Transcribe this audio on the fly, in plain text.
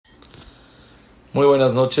Muy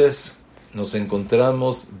buenas noches. Nos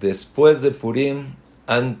encontramos después de Purim,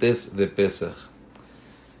 antes de Pesaj.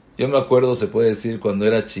 Yo me acuerdo, se puede decir, cuando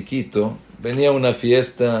era chiquito, venía una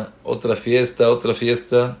fiesta, otra fiesta,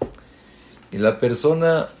 y la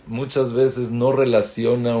persona muchas veces no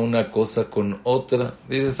relaciona una cosa con otra.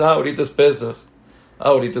 Dices, ahorita es Pesaj,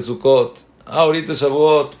 ahorita es Sukkot, ahorita es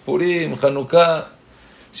Shavuot, Purim, Hanukkah,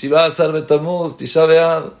 Shiva Asar Betamuz, Tisha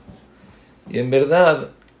B'Av. Y en verdad,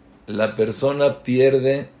 la persona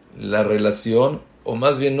pierde la relación, o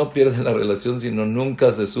más bien no pierde la relación, sino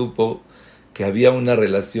nunca se supo que había una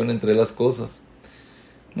relación entre las cosas.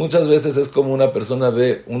 Muchas veces es como una persona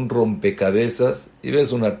ve un rompecabezas y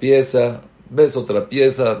ves una pieza, ves otra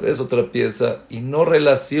pieza y no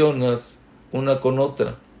relacionas una con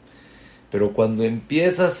otra. Pero cuando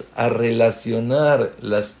empiezas a relacionar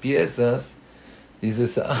las piezas,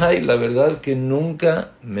 dices, ay, la verdad que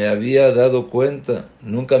nunca me había dado cuenta,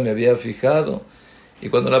 nunca me había fijado. Y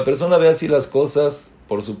cuando la persona ve así las cosas,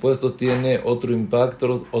 por supuesto tiene otro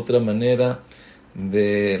impacto, otra manera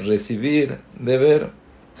de recibir, de ver,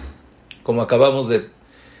 como acabamos de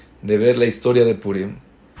ver la historia de Purim.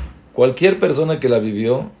 Cualquier persona que la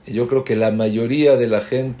vivió, y yo creo que la mayoría de la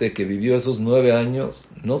gente que vivió esos 9 años,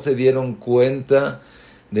 no se dieron cuenta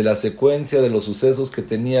de la secuencia de los sucesos que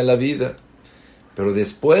tenía la vida. Pero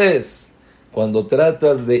después, cuando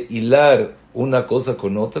tratas de hilar una cosa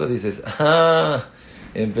con otra, dices,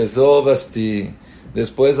 empezó Basti,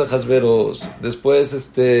 después Ahasveros,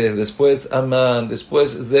 después Amán,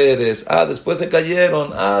 después Zeres, después se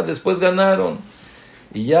cayeron, después ganaron.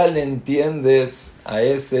 Y ya le entiendes a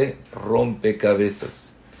ese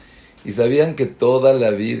rompecabezas. ¿Y sabían que toda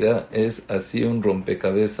la vida es así un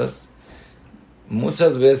rompecabezas?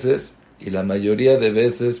 Muchas veces, y la mayoría de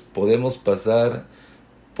veces, podemos pasar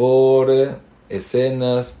por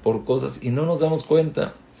escenas, por cosas, y no nos damos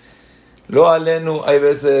cuenta. Lo alenu, hay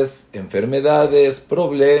veces enfermedades,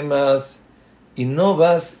 problemas, y no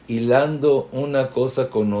vas hilando una cosa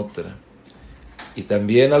con otra. Y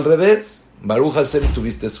también al revés. Baruch Hashem,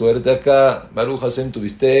 tuviste suerte acá, Baruch Hashem,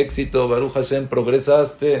 tuviste éxito, Baruch Hashem,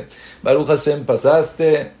 progresaste, Baruch Hashem,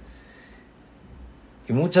 pasaste.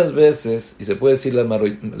 Y muchas veces, y se puede decir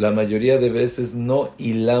la mayoría de veces, no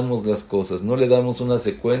hilamos las cosas, no le damos una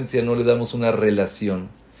secuencia, no le damos una relación.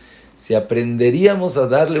 Si aprenderíamos a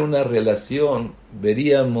darle una relación,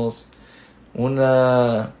 veríamos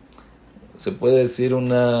se puede decir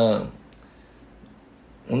una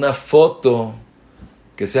foto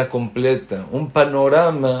que sea completa, un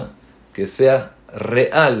panorama que sea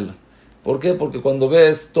real. ¿Por qué? Porque cuando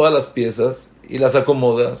ves todas las piezas y las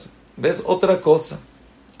acomodas, ves otra cosa.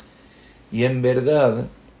 Y en verdad,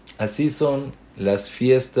 así son las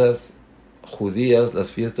fiestas judías,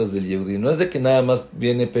 las fiestas del Yehudí. No es de que nada más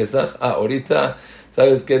viene Pesaj, ahorita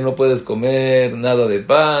sabes que no puedes comer nada de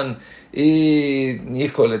pan, y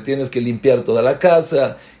híjole, tienes que limpiar toda la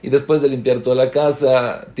casa, y después de limpiar toda la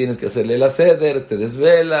casa, tienes que hacerle la seder, te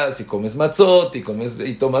desvelas, y comes matzot,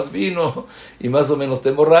 y tomas vino, y más o menos te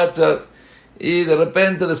emborrachas, y de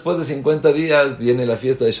repente, después de 50 días, viene la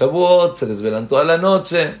fiesta de Shavuot, se desvelan toda la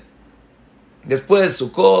noche, después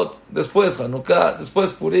Sukkot, después Hanukkah,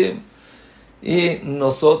 después Purim. Y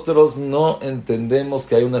nosotros no entendemos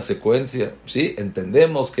que hay una secuencia. Sí,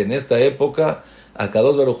 entendemos que en esta época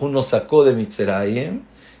Akadosh Baruj Hu nos sacó de Mitzrayim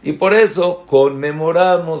y por eso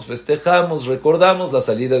conmemoramos, festejamos, recordamos la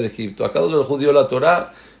salida de Egipto. Akadosh Baruj Hu dio la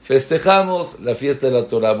Torah, festejamos la fiesta de la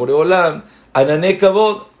Torah. Boreolam, Anané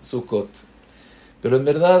Kavod, Sukkot. Pero en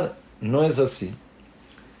verdad no es así.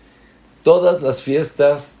 Todas las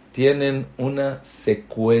fiestas tienen una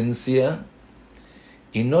secuencia.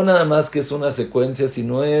 Y no nada más que es una secuencia,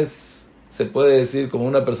 sino se puede decir como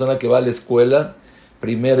una persona que va a la escuela,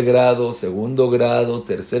 primer grado, segundo grado,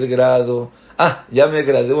 tercer grado. Ya me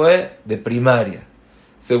gradué de primaria.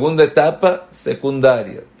 Segunda etapa,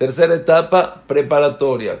 secundaria. Tercera etapa,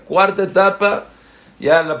 preparatoria. Cuarta etapa,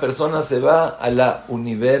 ya la persona se va a la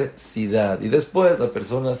universidad. Y después la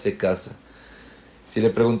persona se casa. Si le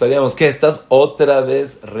preguntaríamos, ¿qué? ¿Estás otra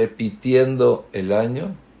vez repitiendo el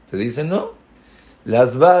año? Te dice, no.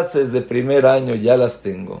 Las bases de primer año ya las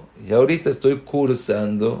tengo. Y ahorita estoy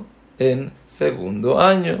cursando en segundo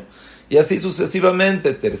año. Y así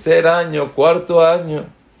sucesivamente, tercer año, cuarto año.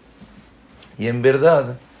 Y en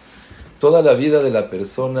verdad, toda la vida de la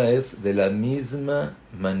persona es de la misma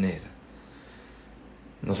manera.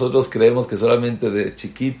 Nosotros creemos que solamente de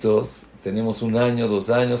chiquitos tenemos 1 año, 2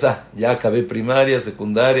 años. Ya acabé primaria,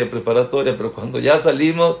 secundaria, preparatoria. Pero cuando ya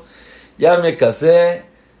salimos, ya me casé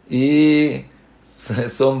y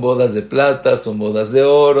son bodas de plata, son bodas de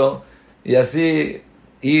oro, y así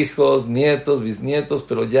hijos, nietos, bisnietos,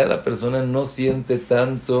 pero ya la persona no siente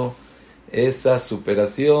tanto esa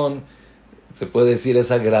superación, se puede decir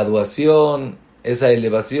esa graduación, esa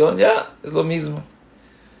elevación, ya es lo mismo.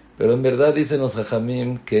 Pero en verdad dicen los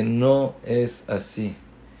jajamim que no es así.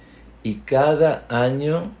 Y cada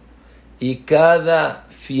año y cada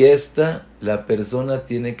fiesta la persona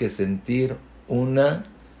tiene que sentir una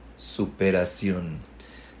superación.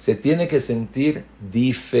 Se tiene que sentir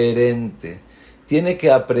diferente. Tiene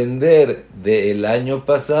que aprender del año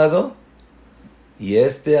pasado y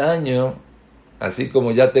este año, así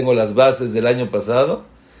como ya tengo las bases del año pasado,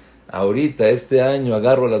 ahorita este año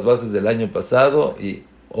agarro las bases del año pasado y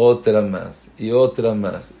otra más, y otra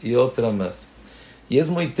más, y otra más. Y es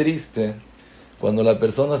muy triste cuando la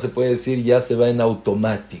persona se puede decir ya se va en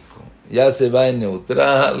automático, ya se va en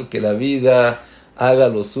neutral, que la vida haga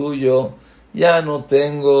lo suyo, ya no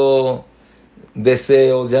tengo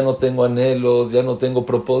deseos, ya no tengo anhelos, ya no tengo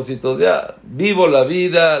propósitos, ya vivo la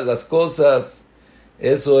vida, las cosas.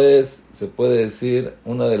 Eso es, se puede decir,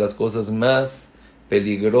 una de las cosas más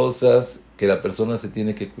peligrosas que la persona se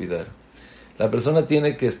tiene que cuidar. La persona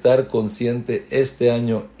tiene que estar consciente, este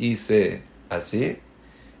año hice así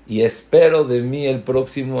y espero de mí el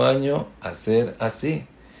próximo año hacer así.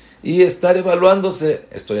 Y estar evaluándose,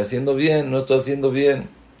 estoy haciendo bien, no estoy haciendo bien.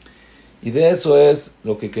 Y de eso es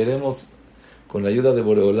lo que queremos, con la ayuda de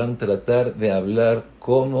Boreolán, tratar de hablar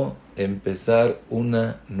cómo empezar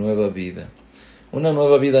una nueva vida. Una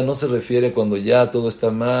nueva vida no se refiere cuando ya todo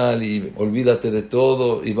está mal y olvídate de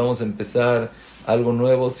todo y vamos a empezar algo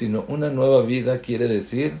nuevo, sino una nueva vida quiere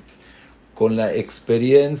decir con la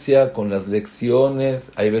experiencia, con las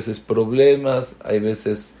lecciones, hay veces problemas, hay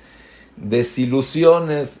veces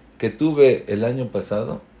desilusiones que tuve el año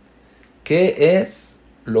pasado. ¿Qué es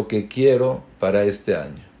lo que quiero para este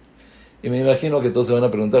año? Y me imagino que todos se van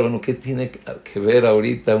a preguntar, bueno, ¿qué tiene que ver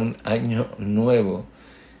ahorita un año nuevo?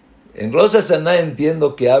 En Rosh Hashanah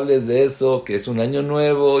entiendo que hables de eso, que es un año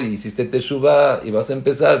nuevo y hiciste Teshuvah y vas a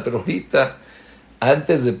empezar, pero ahorita,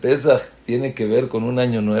 antes de Pesach, ¿tiene que ver con un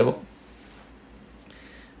año nuevo?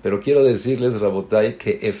 Pero quiero decirles, Rabotai,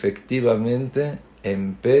 que efectivamente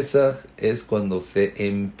en Pesach es cuando se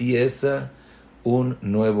empieza un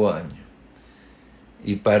nuevo año.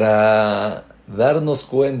 Y para darnos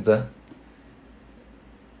cuenta,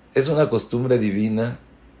 es una costumbre divina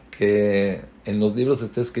que en los libros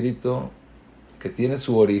está escrito que tiene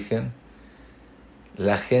su origen.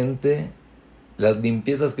 La gente, las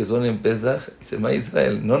limpiezas que son en Pesach, se llama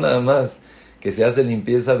Israel, no nada más que se hace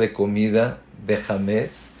limpieza de comida, de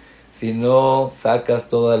hametz, sino sacas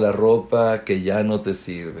toda la ropa que ya no te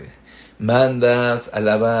sirve. Mandas a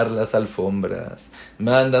lavar las alfombras,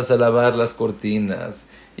 mandas a lavar las cortinas,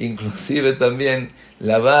 inclusive también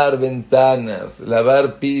lavar ventanas,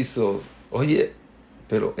 lavar pisos. Oye,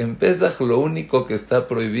 pero en Pesach lo único que está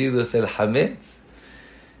prohibido es el hametz.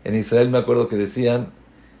 En Israel me acuerdo que decían,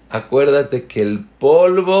 acuérdate que el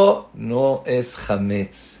polvo no es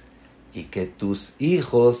hametz y que tus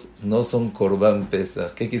hijos no son Corbán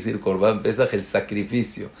Pesach. ¿Qué quiere decir Corbán Pesach? El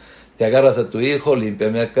sacrificio. Te agarras a tu hijo,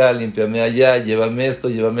 límpiame acá, límpiame allá, llévame esto,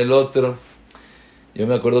 llévame el otro. Yo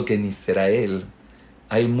me acuerdo que en Israel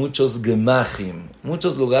hay muchos gemachim,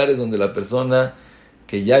 muchos lugares donde la persona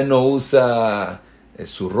que ya no usa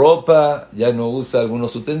su ropa, ya no usa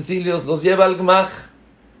algunos utensilios, los lleva al gemach.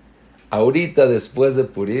 Ahorita, después de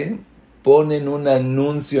Purim, ponen un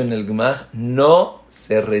anuncio en el gemach, no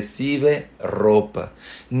se recibe ropa,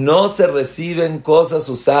 no se reciben cosas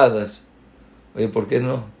usadas. Oye, ¿por qué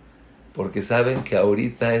no? Porque saben que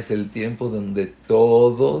ahorita es el tiempo donde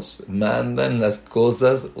todos mandan las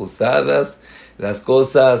cosas usadas, las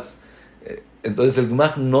cosas. Entonces el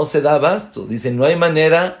gemach no se da abasto. Dice, no hay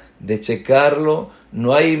manera de checarlo,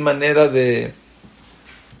 no hay manera de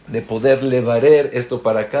poderle valer esto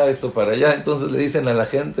para acá, esto para allá. Entonces le dicen a la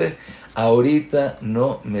gente, ahorita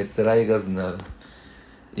no me traigas nada.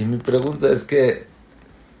 Y mi pregunta es que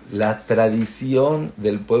la tradición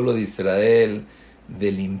del pueblo de Israel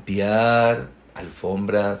de limpiar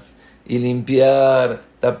alfombras y limpiar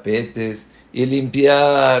tapetes y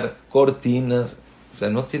limpiar cortinas, o sea,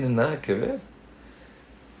 no tiene nada que ver.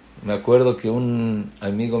 Me acuerdo que un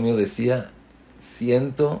amigo mío decía,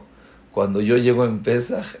 siento cuando yo llego en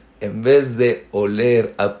Pesach, en vez de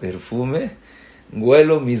oler a perfume,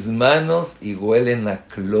 huelo mis manos y huelen a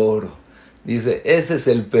cloro. Dice, ese es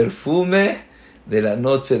el perfume de la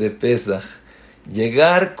noche de Pesach.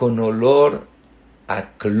 Llegar con olor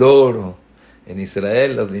a cloro. En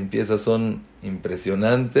Israel las limpiezas son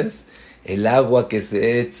impresionantes. El agua que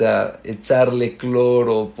se echa, echarle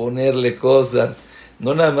cloro, ponerle cosas.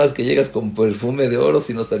 No nada más que llegas con perfume de oro,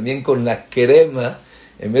 sino también con la crema.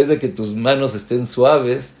 En vez de que tus manos estén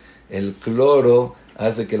suaves, el cloro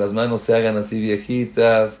hace que las manos se hagan así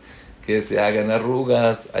viejitas, que se hagan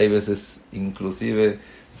arrugas, hay veces inclusive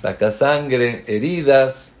saca sangre,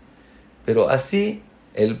 heridas, pero así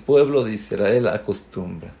el pueblo de Israel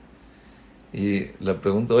acostumbra. Y la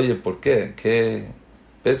pregunta, oye, ¿por qué? ¿Qué?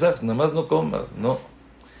 Pesaj, nada más no comas. No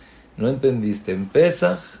entendiste. En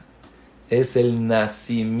Pesaj es el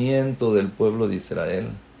nacimiento del pueblo de Israel.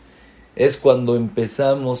 Es cuando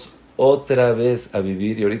empezamos otra vez a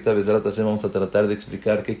vivir, y ahorita Besrat Hashem vamos a tratar de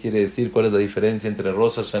explicar qué quiere decir, cuál es la diferencia entre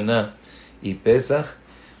Rosh Hashanah y Pesaj.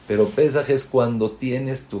 Pero Pesaj es cuando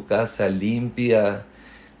tienes tu casa limpia,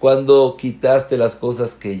 cuando quitaste las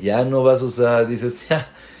cosas que ya no vas a usar, dices,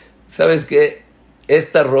 ya, ¿sabes qué?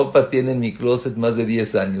 Esta ropa tiene en mi closet más de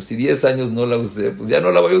 10 años, si 10 años no la usé, pues ya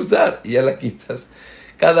no la voy a usar, y ya la quitas.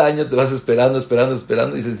 Cada año te vas esperando,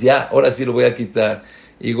 y dices, ya, ahora sí lo voy a quitar.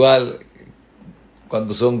 Igual,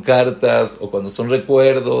 cuando son cartas, o cuando son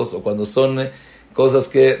recuerdos, o cuando son cosas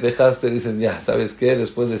que dejaste, dices, ya, ¿sabes qué?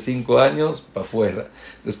 Después de 5 años, para afuera.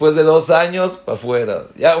 Después de 2 años, para afuera.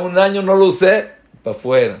 Ya 1 año no lo usé, para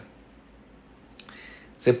afuera.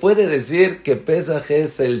 Se puede decir que Pesaj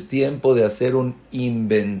es el tiempo de hacer un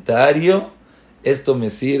inventario. Esto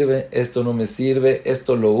me sirve, esto no me sirve,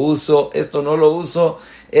 esto lo uso, esto no lo uso,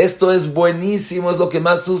 esto es buenísimo, es lo que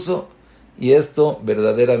más uso, y esto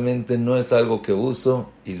verdaderamente no es algo que uso,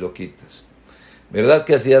 y lo quitas. ¿Verdad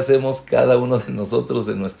que así hacemos cada uno de nosotros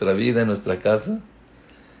en nuestra vida, en nuestra casa?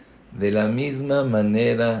 De la misma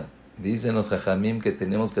manera, dicen los jajamim, que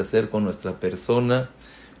tenemos que hacer con nuestra persona,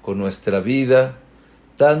 con nuestra vida,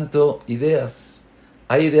 tanto ideas.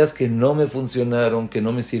 Hay ideas que no me funcionaron, que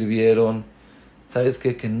no me sirvieron, ¿sabes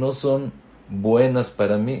qué? Que no son buenas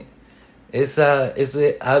para mí.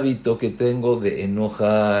 Ese hábito que tengo de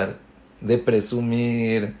enojar, de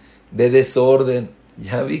presumir, de desorden,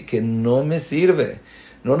 ya vi que no me sirve.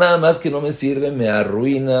 No nada más que no me sirve, me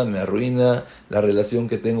arruina la relación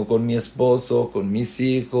que tengo con mi esposo, con mis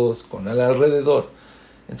hijos, con el alrededor.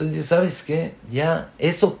 Entonces, ¿sabes qué? Ya,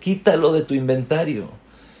 eso quítalo de tu inventario.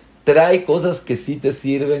 Trae cosas que sí te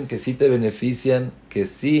sirven, que sí te benefician, que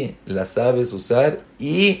sí las sabes usar,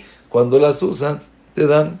 y cuando las usas, te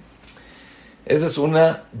dan. Esa es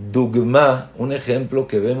una dugma, un ejemplo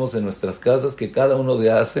que vemos en nuestras casas, que cada uno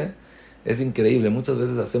de hace. Es increíble, muchas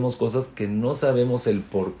veces hacemos cosas que no sabemos el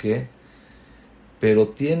por qué, pero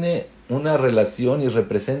tiene una relación y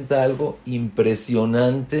representa algo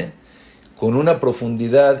impresionante, con una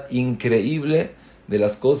profundidad increíble de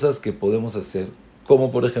las cosas que podemos hacer.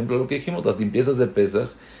 Como por ejemplo lo que dijimos, las limpiezas de Pesaj,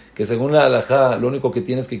 que según la halajá, lo único que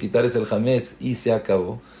tienes que quitar es el hametz y se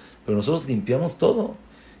acabó. Pero nosotros limpiamos todo.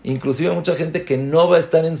 Inclusive mucha gente que no va a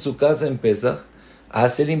estar en su casa en Pesaj,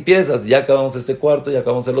 hace limpiezas. Ya acabamos este cuarto, ya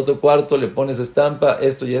acabamos el otro cuarto, le pones estampa,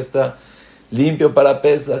 esto ya está limpio para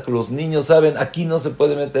Pesaj. Los niños saben, aquí no se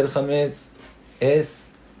puede meter hametz.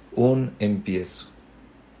 Es un empiezo.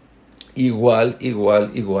 Igual,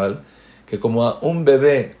 que como a un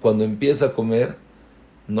bebé cuando empieza a comer,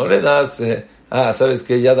 no le das, ¿sabes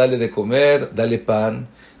qué? Ya dale de comer, dale pan.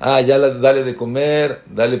 Dale de comer,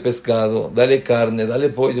 dale pescado, dale carne, dale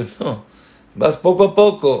pollo. No, vas poco a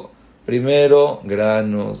poco. Primero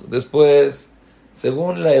granos, después,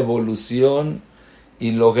 según la evolución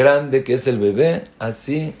y lo grande que es el bebé,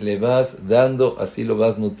 así le vas dando, así lo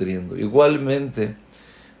vas nutriendo. Igualmente,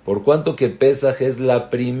 por cuanto que Pesaj es la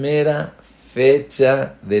primera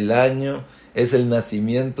fecha del año, es el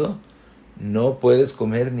nacimiento, no puedes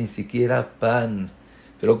comer ni siquiera pan.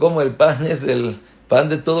 Pero como el pan es el pan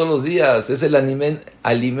de todos los días, es el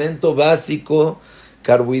alimento básico,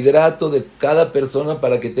 carbohidrato de cada persona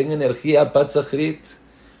para que tenga energía, pachachrit.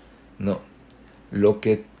 No, lo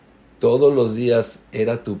que todos los días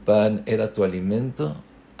era tu pan, era tu alimento,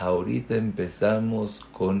 ahorita empezamos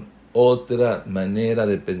con otra manera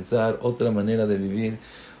de pensar, otra manera de vivir,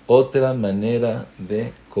 otra manera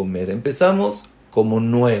de comer. Empezamos como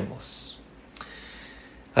nuevos.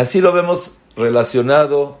 Así lo vemos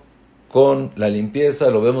relacionado con la limpieza,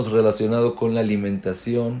 lo vemos relacionado con la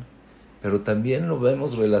alimentación, pero también lo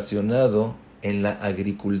vemos relacionado en la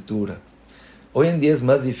agricultura. Hoy en día es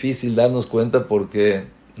más difícil darnos cuenta porque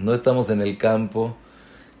no estamos en el campo,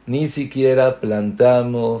 ni siquiera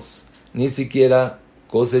plantamos, ni siquiera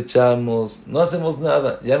cosechamos, no hacemos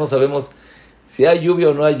nada, ya no sabemos si hay lluvia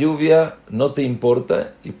o no hay lluvia, no te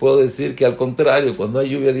importa, y puedo decir que al contrario, cuando hay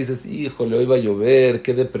lluvia dices, híjole, hoy va a llover,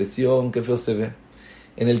 qué depresión, qué feo se ve.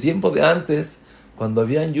 En el tiempo de antes, cuando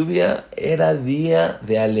había lluvia, era día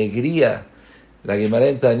de alegría. La Gemara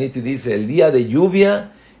en Tanit dice, el día de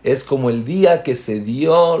lluvia Es como el día que se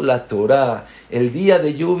dio la Torá. El día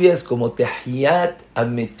de lluvia es como Tehiyat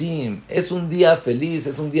Ametim. Es un día feliz,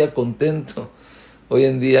 es un día contento. Hoy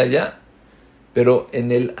en día ya. Pero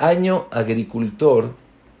en el año agricultor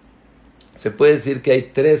se puede decir que hay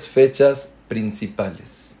 3 fechas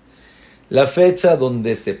principales. La fecha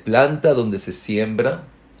donde se planta, donde se siembra.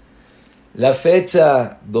 La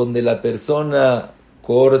fecha donde la persona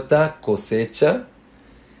corta, cosecha.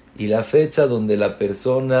 Y la fecha donde la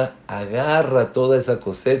persona agarra toda esa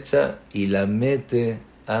cosecha y la mete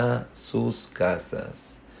a sus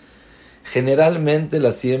casas. Generalmente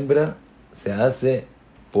la siembra se hace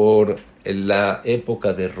por la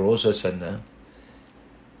época de Rosh Hashanah.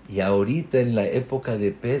 Y ahorita en la época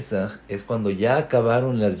de Pesach es cuando ya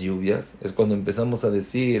acabaron las lluvias, es cuando empezamos a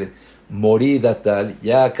decir morida tal,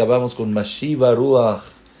 ya acabamos con Mashiva Ruach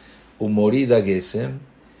o morida Geshem,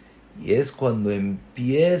 y es cuando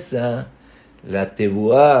empieza la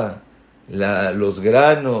tebuá, los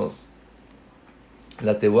granos,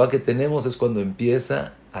 la tebuá que tenemos es cuando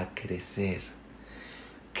empieza a crecer.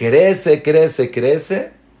 Crece, crece,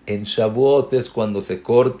 crece. En Shavuot es cuando se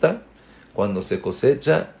corta, cuando se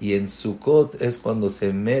cosecha, y en Sukkot es cuando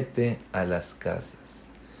se mete a las casas.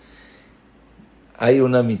 Hay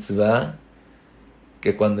una mitzvah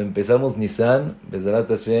que cuando empezamos Nisan, Bezrat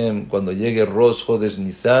Hashem, cuando llegue Rosh Chodesh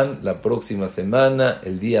Nisan, la próxima semana,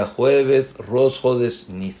 el día jueves, Rosh Chodesh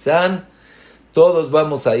Nisan, todos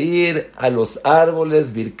vamos a ir a los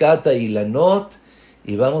árboles, Birkata y Lanot,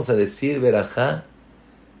 y vamos a decir Beraja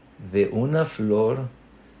de una flor,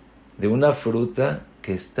 de una fruta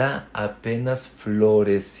que está apenas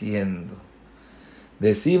floreciendo.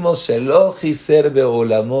 Decimos Shelo Chiser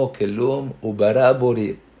be'olamo kelum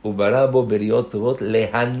ubarabo beriot tovot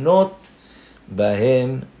lehanot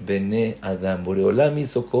bahem bene adam. Boreolam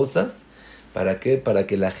hizo cosas, ¿para qué? Para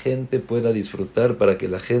que la gente pueda disfrutar, para que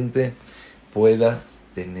la gente pueda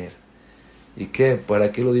tener. ¿Y qué?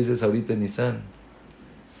 ¿Para qué lo dices ahorita en Nisan?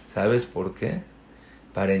 ¿Sabes por qué?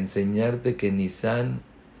 Para enseñarte que Nisan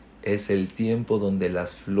es el tiempo donde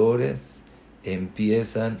las flores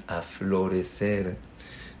empiezan a florecer,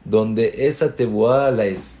 donde esa tebuá, la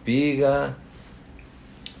espiga,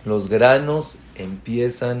 los granos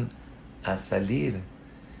empiezan a salir.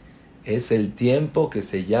 Es el tiempo que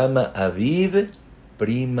se llama Aviv,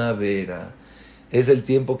 primavera. Es el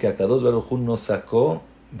tiempo que Akadosh Baruj Hu nos sacó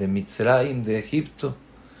de Mitzrayim, de Egipto,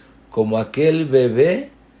 como aquel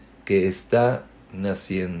bebé que está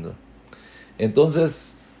naciendo.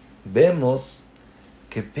 Entonces vemos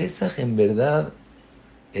que Pesaj en verdad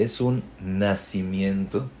es un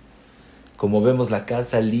nacimiento. Como vemos la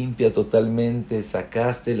casa limpia totalmente,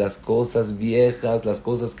 sacaste las cosas viejas, las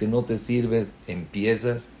cosas que no te sirven,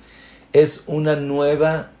 empiezas. Es una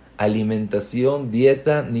nueva alimentación,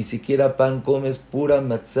 dieta, ni siquiera pan comes, pura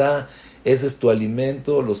matzá, ese es tu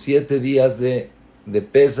alimento. Los 7 días de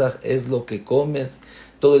Pesaj es lo que comes.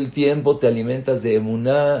 Todo el tiempo te alimentas de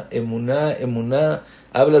emuná, emuná, emuná.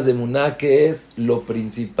 Hablas de emuná, que es lo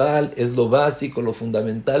principal, es lo básico, lo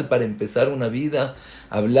fundamental para empezar una vida.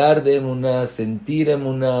 Hablar de emuná, sentir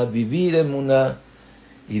emuná, vivir emuná.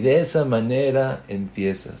 Y de esa manera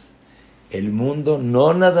empiezas. El mundo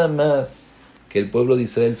no nada más que el pueblo de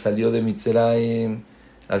Israel salió de Mitzrayim,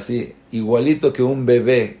 así, igualito que un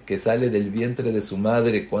bebé que sale del vientre de su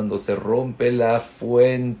madre cuando se rompe la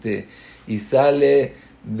fuente y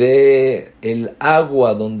sale de el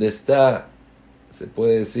agua donde está, se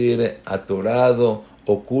puede decir, atorado,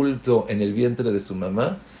 oculto en el vientre de su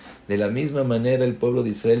mamá. De la misma manera el pueblo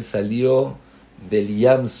de Israel salió del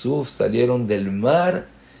Yam Suf, salieron del mar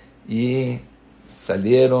y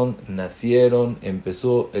salieron, nacieron,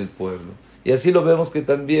 empezó el pueblo. Y así lo vemos que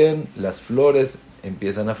también las flores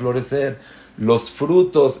empiezan a florecer, los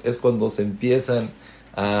frutos es cuando se empiezan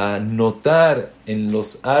a notar en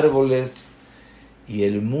los árboles, y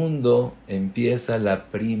el mundo empieza la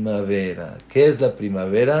primavera. ¿Qué es la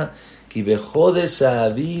primavera? Ki bechodesh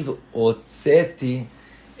ha'aviv hotzeti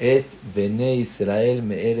et bnei Israel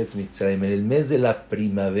me'eretz Mitzrayim. En el mes de la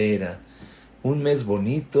primavera, un mes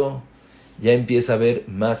bonito, ya empieza a haber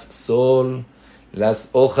más sol,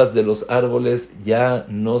 las hojas de los árboles ya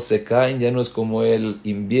no se caen, ya no es como el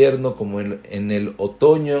invierno, como en el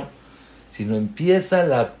otoño, sino empieza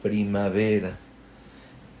la primavera.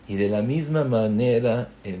 Y de la misma manera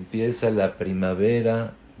empieza la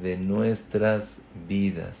primavera de nuestras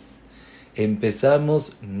vidas.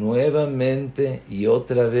 Empezamos nuevamente y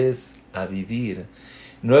otra vez a vivir.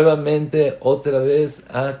 Nuevamente otra vez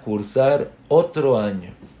a cursar otro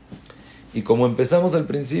año. Y como empezamos al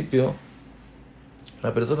principio,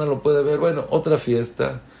 la persona lo puede ver, bueno, otra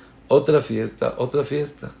fiesta, otra fiesta, otra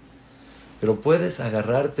fiesta. Pero puedes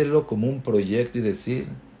agarrártelo como un proyecto y decir,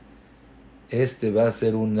 este va a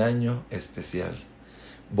ser un año especial.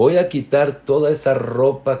 Voy a quitar toda esa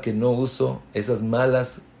ropa que no uso, esas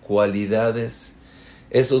malas cualidades,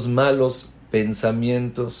 esos malos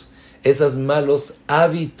pensamientos, esos malos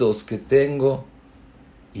hábitos que tengo,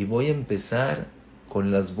 y voy a empezar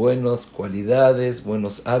con las buenas cualidades,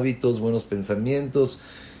 buenos hábitos, buenos pensamientos,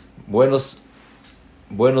 buenos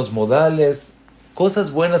modales,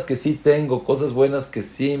 cosas buenas que sí tengo, cosas buenas que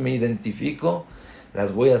sí me identifico,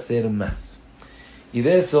 las voy a hacer más. Y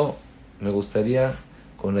de eso me gustaría,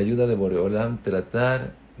 con la ayuda de Boreolam,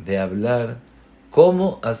 tratar de hablar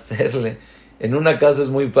cómo hacerle. En una casa es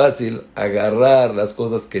muy fácil agarrar las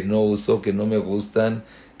cosas que no uso, que no me gustan,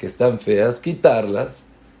 que están feas, quitarlas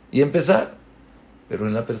y empezar. Pero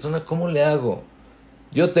en la persona, ¿cómo le hago?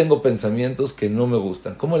 Yo tengo pensamientos que no me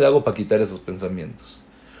gustan. ¿Cómo le hago para quitar esos pensamientos?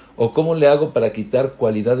 ¿O cómo le hago para quitar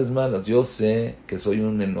cualidades malas? Yo sé que soy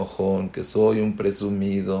un enojón, que soy un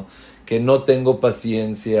presumido, que no tengo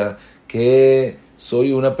paciencia, que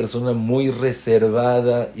soy una persona muy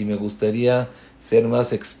reservada y me gustaría ser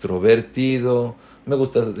más extrovertido, me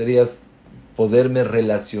gustaría poderme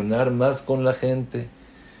relacionar más con la gente.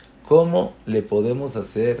 ¿Cómo le podemos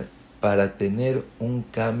hacer para tener un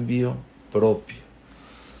cambio propio?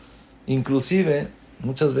 Inclusive,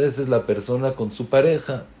 muchas veces la persona con su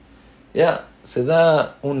pareja, ya se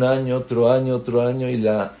da un año, otro año, y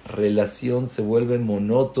la relación se vuelve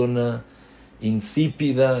monótona,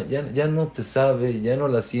 insípida, ya no te sabe, ya no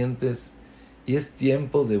la sientes, y es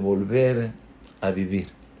tiempo de volver a vivir.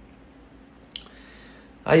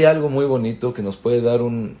 Hay algo muy bonito que nos puede dar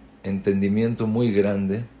un entendimiento muy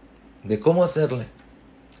grande de cómo hacerle.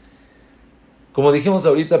 Como dijimos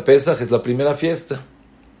ahorita, Pesaj es la primera fiesta.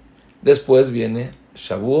 Después viene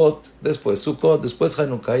Shavuot, después Sukkot, después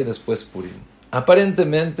Hanukkah y después Purim.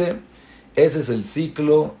 Aparentemente, ese es el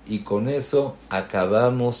ciclo y con eso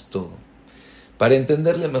acabamos todo. Para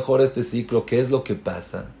entenderle mejor este ciclo, qué es lo que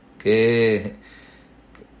pasa, qué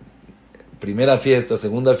primera fiesta,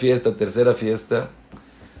 segunda fiesta, tercera fiesta,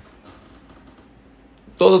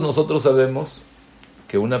 todos nosotros sabemos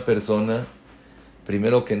que una persona,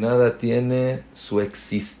 primero que nada, tiene su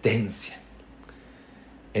existencia.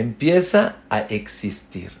 Empieza a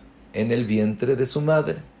existir en el vientre de su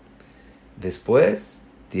madre. Después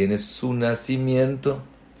tiene su nacimiento.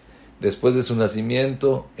 Después de su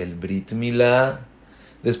nacimiento, el Brit Milá.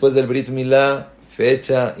 Después del Brit Milá,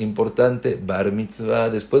 fecha importante, Bar Mitzvah.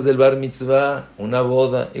 Después del Bar Mitzvah, una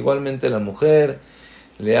boda. Igualmente la mujer,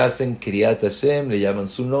 le hacen Kriyat Hashem, le llaman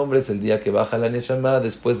su nombre, es el día que baja la Neshama.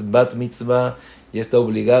 Después Bat Mitzvah, y está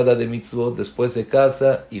obligada de mitzvot. Después se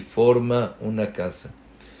casa y forma una casa.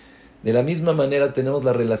 De la misma manera tenemos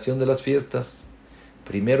la relación de las fiestas.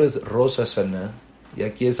 Primero es Rosh Hashanah, y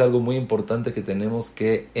aquí es algo muy importante que tenemos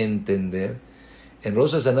que entender. En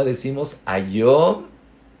Rosh Hashanah decimos Ayom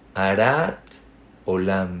Arat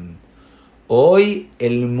Olam. Hoy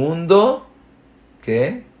el mundo,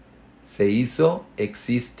 ¿qué? Se hizo,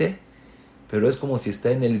 existe, pero es como si está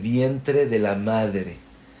en el vientre de la madre.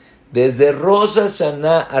 Desde Rosh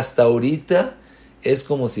Hashanah hasta ahorita es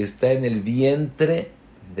como si está en el vientre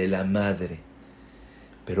de la madre.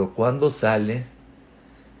 Pero cuando sale,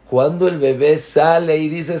 cuando el bebé sale y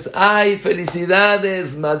dices, ¡ay,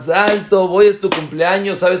 felicidades, más alto, hoy es tu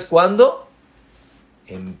cumpleaños! ¿Sabes cuándo?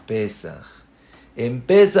 En Pesaj. En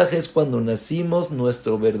Pesaj es cuando nacimos,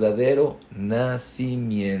 nuestro verdadero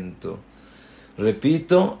nacimiento.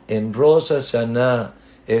 Repito, en Rosh Hashanah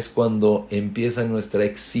es cuando empieza nuestra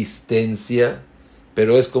existencia,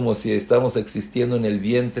 pero es como si estamos existiendo en el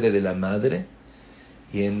vientre de la madre.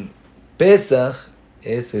 Y en Pesaj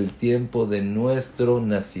es el tiempo de nuestro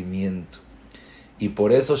nacimiento. Y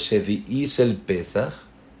por eso Shevi'i el Pesaj,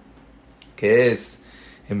 que es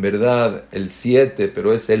en verdad el 7,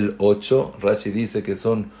 pero es el 8. Rashi dice que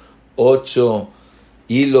son 8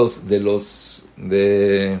 hilos del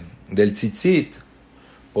tzitzit,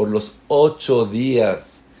 por los 8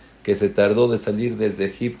 días que se tardó de salir desde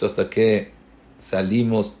Egipto hasta que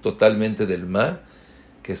salimos totalmente del mar,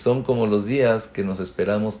 que son como los días que nos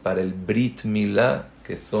esperamos para el Brit Milá,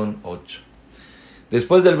 que son 8.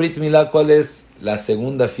 Después del Brit Milá, ¿cuál es la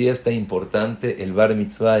segunda fiesta importante? El Bar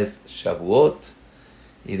Mitzvah es Shavuot,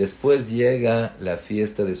 y después llega la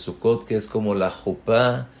fiesta de Sukkot, que es como la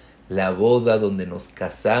jupá, la boda donde nos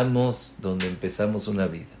casamos, donde empezamos una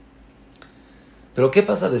vida. Pero ¿qué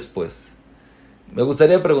pasa después? Me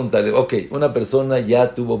gustaría preguntarle, una persona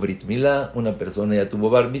ya tuvo Brit Milá, una persona ya tuvo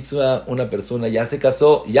Bar Mitzvah, una persona ya se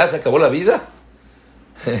casó, ¿ya se acabó la vida?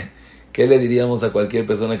 ¿Qué le diríamos a cualquier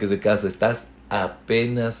persona que se casa? Estás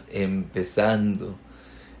apenas empezando.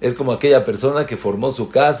 Es como aquella persona que formó su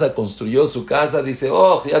casa, construyó su casa, dice,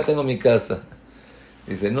 oh, ya tengo mi casa.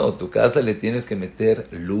 Dice, no, tu casa le tienes que meter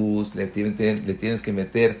luz, le tienes que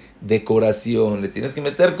meter decoración, le tienes que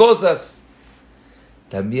meter cosas.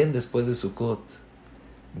 También después de Sukkot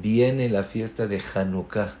viene la fiesta de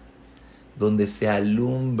Hanukkah, donde se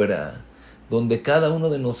alumbra, donde cada uno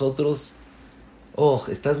de nosotros,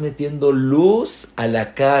 estás metiendo luz a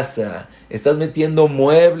la casa, estás metiendo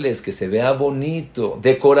muebles, que se vea bonito,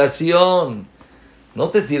 decoración. No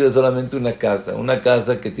te sirve solamente una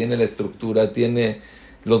casa que tiene la estructura, tiene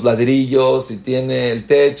los ladrillos, y tiene el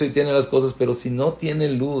techo, y tiene las cosas, pero si no tiene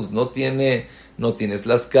luz, no tienes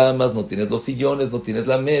las camas, no tienes los sillones, no tienes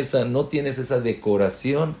la mesa, no tienes esa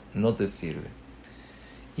decoración, no te sirve.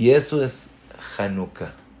 Y eso es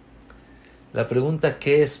Hanukkah. La pregunta,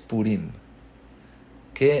 ¿qué es Purim?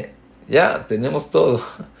 Que ya tenemos todo,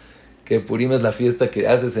 que Purim es la fiesta que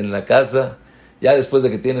haces en la casa, ya después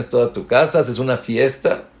de que tienes toda tu casa, haces una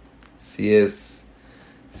fiesta, si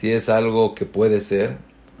es algo que puede ser,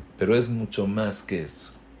 pero es mucho más que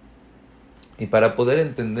eso. Y para poder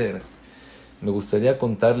entender, me gustaría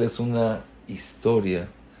contarles una historia,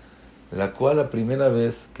 la cual la primera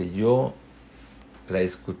vez que yo la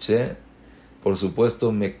escuché, por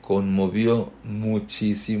supuesto me conmovió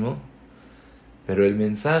muchísimo, pero el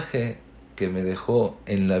mensaje que me dejó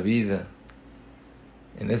en la vida,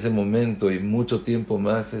 en ese momento y mucho tiempo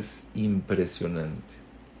más, es impresionante.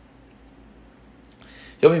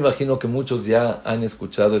 Yo me imagino que muchos ya han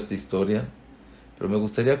escuchado esta historia, pero me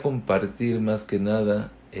gustaría compartir más que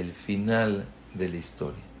nada el final de la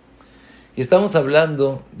historia. Y estamos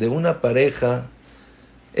hablando de una pareja.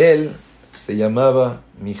 Él se llamaba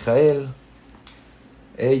Mijael,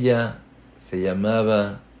 ella se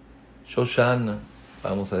llamaba Shoshana,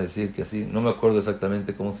 vamos a decir que así, no me acuerdo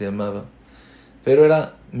exactamente cómo se llamaba, pero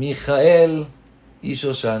era Mijael y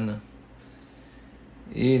Shoshana.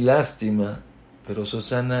 Y lástima, pero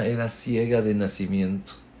Shoshana era ciega de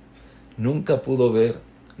nacimiento. Nunca pudo ver,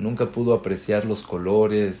 nunca pudo apreciar los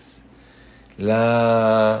colores,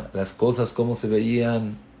 las cosas como se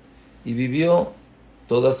veían, y vivió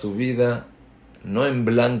toda su vida no en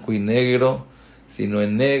blanco y negro, sino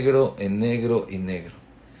en negro y negro.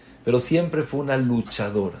 Pero siempre fue una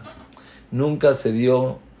luchadora. Nunca se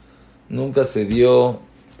dio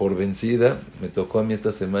por vencida. Me tocó a mí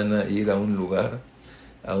esta semana ir a un lugar,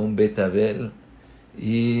 a un Betabel,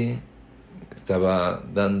 y estaba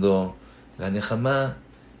dando la Nejamá.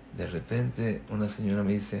 De repente una señora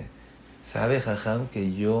me dice, ¿sabe, Jajam,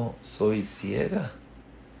 que yo soy ciega?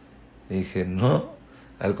 Le dije, no,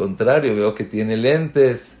 al contrario, veo que tiene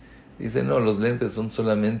lentes. Dice, no, los lentes son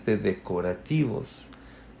solamente decorativos,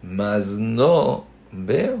 mas no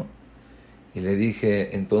veo. Y le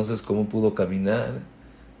dije, entonces, ¿cómo pudo caminar?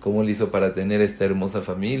 ¿Cómo le hizo para tener esta hermosa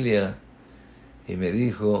familia? Y me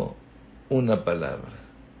dijo una palabra: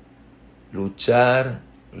 luchar,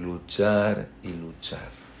 luchar y luchar.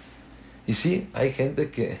 Y sí, hay gente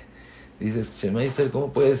que dice, Shemaiser,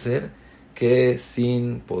 ¿cómo puede ser que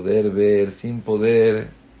sin poder ver, sin poder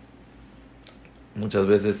muchas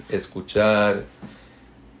veces escuchar,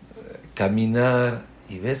 caminar,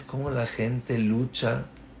 y ves cómo la gente lucha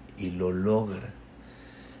y lo logra?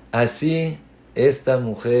 Así esta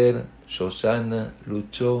mujer, Shoshana,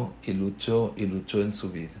 luchó y luchó y luchó en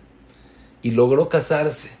su vida. Y logró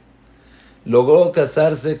casarse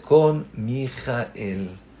con Mijael.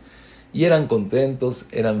 Y eran contentos,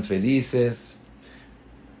 eran felices.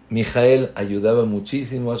 Mijael ayudaba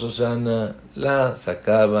muchísimo a Shoshana, la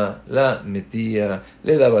sacaba, la metía,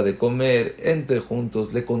 le daba de comer, entre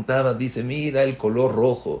juntos le contaba, dice, mira el color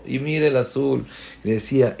rojo y mira el azul. Y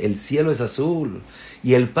decía, el cielo es azul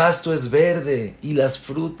y el pasto es verde y las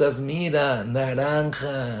frutas, mira,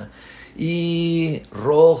 naranja y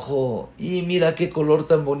rojo y mira qué color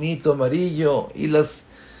tan bonito, amarillo, y las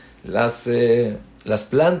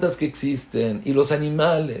plantas que existen y los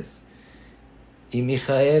animales. Y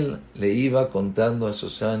Mijael le iba contando a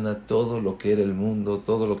Shoshana todo lo que era el mundo,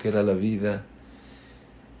 todo lo que era la vida.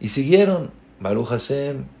 Y siguieron, Baruch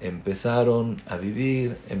Hashem, empezaron a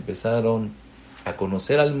vivir, empezaron a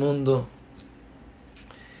conocer al mundo.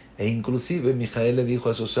 E inclusive Mijael le dijo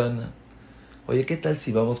a Shoshana, oye, ¿qué tal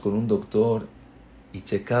si vamos con un doctor y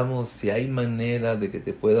checamos si hay manera de que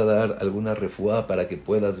te pueda dar alguna refuá para que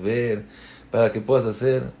puedas ver, para que puedas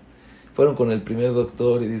hacer? Fueron con el primer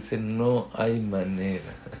doctor y dicen, no hay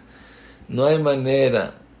manera. No hay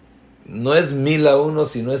manera. No es 1000-1,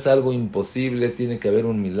 sino es algo imposible. Tiene que haber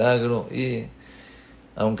un milagro. Y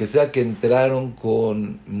aunque sea que entraron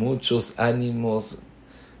con muchos ánimos,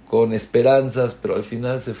 con esperanzas, pero al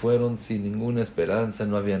final se fueron sin ninguna esperanza,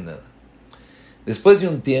 no había nada. Después de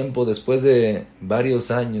un tiempo, después de varios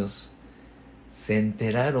años, se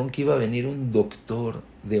enteraron que iba a venir un doctor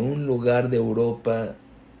de un lugar de Europa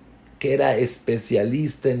que era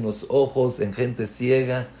especialista en los ojos, en gente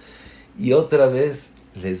ciega, y otra vez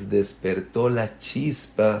les despertó la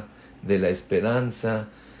chispa de la esperanza,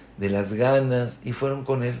 de las ganas, y fueron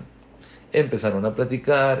con él. Empezaron a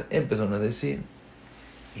platicar, empezaron a decir,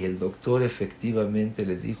 y el doctor efectivamente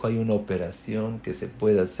les dijo, hay una operación que se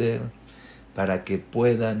puede hacer para que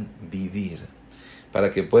puedan vivir,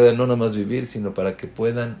 para que puedan no nomás vivir, sino para que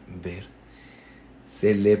puedan ver.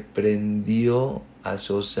 Se le prendió a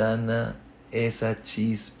Shoshana esa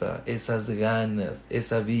chispa, esas ganas,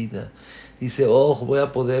 esa vida. Dice, voy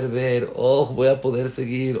a poder ver, voy a poder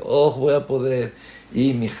seguir, voy a poder.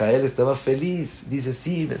 Y Mijael estaba feliz. Dice,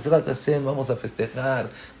 sí, Bezrat Hashem, vamos a festejar,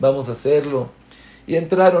 vamos a hacerlo. Y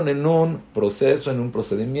entraron en un proceso, en un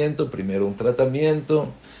procedimiento, primero un tratamiento,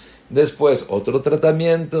 después otro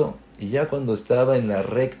tratamiento, y ya cuando estaba en la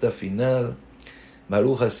recta final,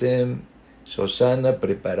 Baruch Hashem, Shoshana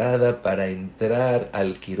preparada para entrar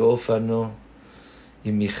al quirófano,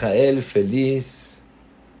 y Mijael feliz,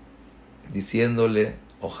 diciéndole,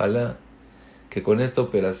 ojalá que con esta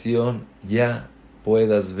operación ya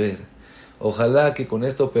puedas ver, ojalá que con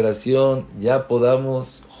esta operación ya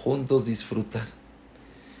podamos juntos disfrutar.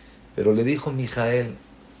 Pero le dijo Mijael,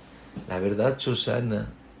 la verdad, Shoshana,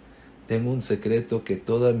 tengo un secreto que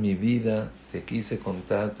toda mi vida te quise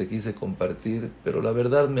contar, te quise compartir, pero la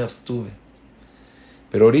verdad me abstuve.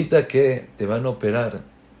 Pero ahorita que te van a operar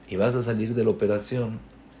y vas a salir de la operación,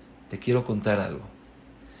 te quiero contar algo.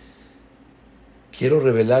 Quiero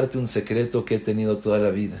revelarte un secreto que he tenido toda la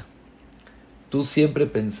vida. Tú siempre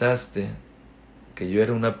pensaste que yo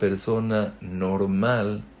era una persona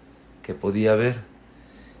normal que podía ver.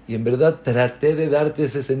 Y en verdad traté de darte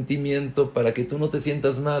ese sentimiento para que tú no te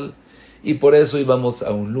sientas mal. Y por eso íbamos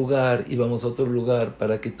a un lugar, íbamos a otro lugar,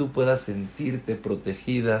 para que tú puedas sentirte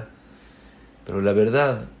protegida. Pero la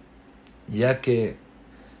verdad, ya que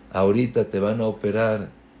ahorita te van a operar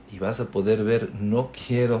y vas a poder ver, no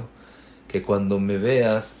quiero que cuando me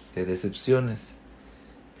veas te decepciones.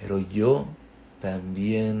 Pero yo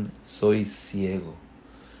también soy ciego.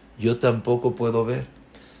 Yo tampoco puedo ver.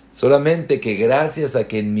 Solamente que gracias a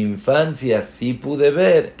que en mi infancia sí pude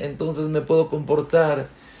ver, entonces me puedo comportar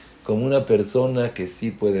como una persona que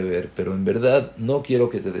sí puede ver. Pero en verdad no quiero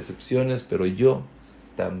que te decepciones, pero yo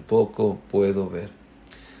tampoco puedo ver.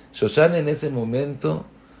 Shoshana en ese momento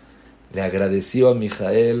le agradeció a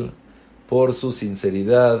Mijael por su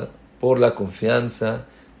sinceridad, por la confianza,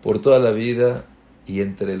 por toda la vida, y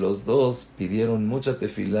entre los dos pidieron mucha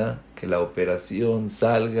tefilá que la operación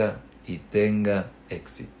salga y tenga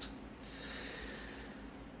éxito.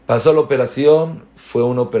 Pasó la operación, fue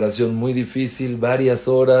una operación muy difícil, varias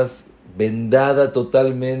horas, vendada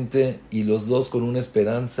totalmente, y los dos con una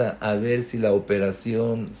esperanza a ver si la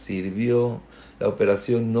operación sirvió. La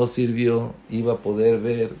operación no sirvió, iba a poder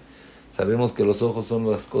ver. Sabemos que los ojos son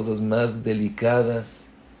las cosas más delicadas.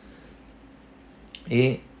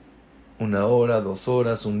 Y 1 hora, 2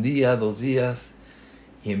 horas, 1 día, 2 días,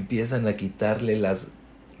 y empiezan a quitarle las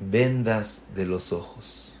vendas de los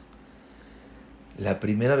ojos. La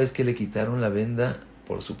primera vez que le quitaron la venda,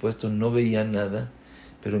 por supuesto no veía nada,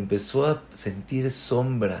 pero empezó a sentir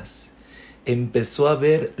sombras, empezó a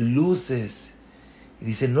ver luces, y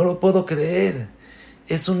dice, no lo puedo creer,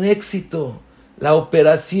 es un éxito, la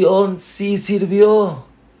operación sí sirvió.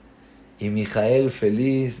 Y Mijael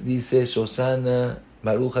feliz dice, Shoshana,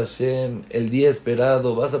 Baruch Hashem, el día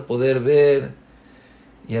esperado, vas a poder ver.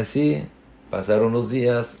 Y así pasaron los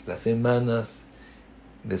días, las semanas.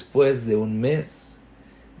 Después de 1 mes,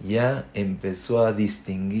 ya empezó a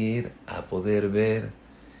distinguir, a poder ver,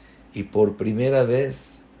 y por primera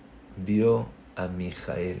vez vio a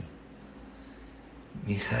Mijael.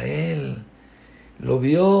 Mijael lo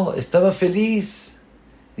vio, estaba feliz.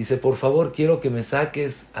 Dice, por favor, quiero que me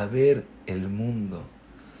saques a ver el mundo.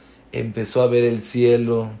 Empezó a ver el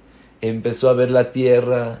cielo, empezó a ver la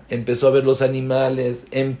tierra, empezó a ver los animales,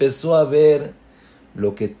 empezó a ver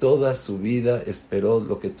lo que toda su vida esperó,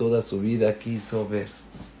 lo que toda su vida quiso ver.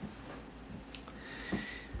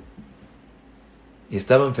 Y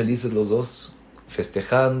estaban felices los dos,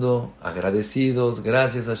 festejando, agradecidos,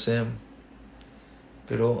 gracias a Hashem.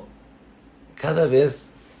 Pero cada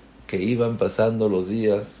vez que iban pasando los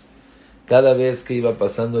días, cada vez que iba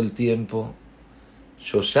pasando el tiempo,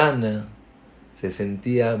 Shoshana se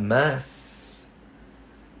sentía más.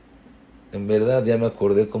 En verdad ya me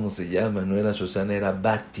acordé cómo se llama, no era Shoshana, era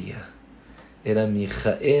Batia. Era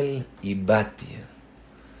Mijael y Batia.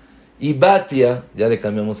 Y Batia, ya le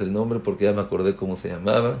cambiamos el nombre porque ya me acordé cómo se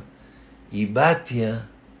llamaba, Y Batia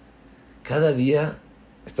cada día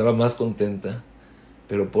estaba más contenta,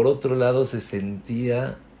 pero por otro lado se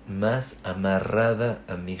sentía más amarrada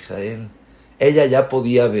a Mijael. Ella ya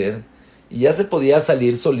podía ver y ya se podía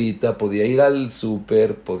salir solita, podía ir al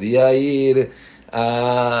súper, podía ir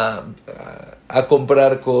a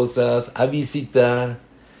comprar cosas, a visitar.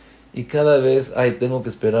 Y cada vez, ay, tengo que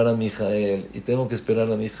esperar a Mijael, y tengo que esperar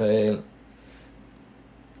a Mijael.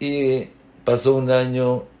 Y pasó un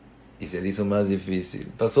año y se le hizo más difícil.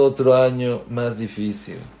 Pasó otro año más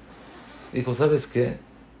difícil. Dijo, ¿sabes qué?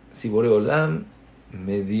 Si Boreolam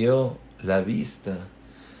me dio la vista,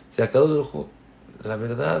 se acabó el ojo, la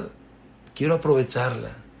verdad, quiero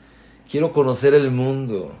aprovecharla. Quiero conocer el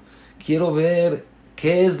mundo. Quiero ver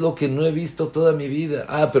qué es lo que no he visto toda mi vida.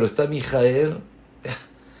 Ah, pero está Mijael.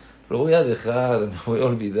 Lo voy a dejar, me voy a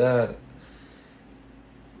olvidar.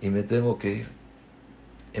 Y me tengo que ir.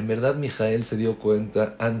 En verdad, Mijael se dio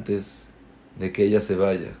cuenta antes de que ella se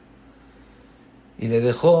vaya. Y le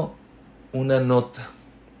dejó una nota.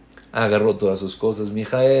 Agarró todas sus cosas,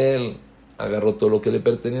 Mijael. Agarró todo lo que le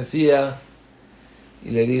pertenecía.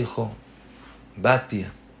 Y le dijo,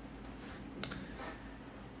 Batia,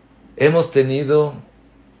 hemos tenido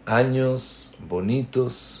años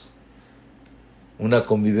bonitos, una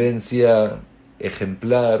convivencia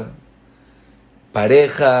ejemplar,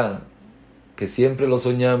 pareja que siempre lo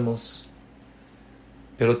soñamos,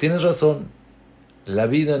 pero tienes razón, la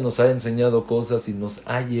vida nos ha enseñado cosas y nos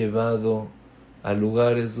ha llevado a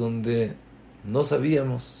lugares donde no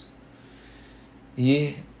sabíamos,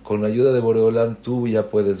 y con la ayuda de Boreolam tú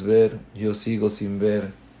ya puedes ver, yo sigo sin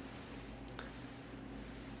ver,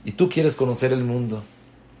 y tú quieres conocer el mundo,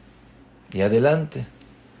 y adelante.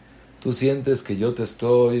 Tú sientes que yo te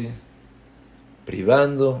estoy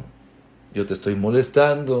privando, yo te estoy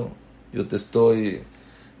molestando, yo te estoy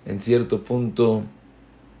en cierto punto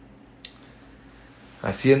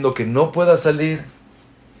haciendo que no puedas salir,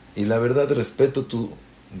 y la verdad respeto tu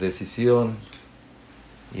decisión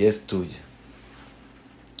y es tuya.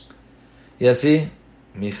 Y así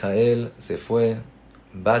Mijael se fue,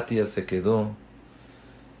 Batia se quedó,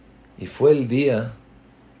 y fue el día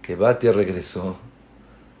que Batia regresó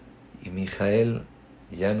y Mijael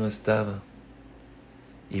ya no estaba.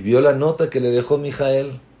 Y vio la nota que le dejó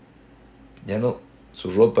Mijael. Ya no, su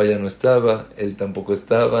ropa ya no estaba, él tampoco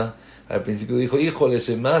estaba. Al principio dijo, híjole,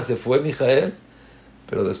 Shema, se fue Mijael.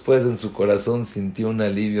 Pero después en su corazón sintió un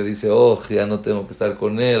alivio. Dice, oh, ya no tengo que estar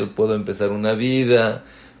con él, puedo empezar una vida,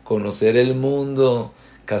 conocer el mundo,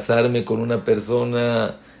 casarme con una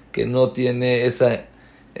persona que no tiene esa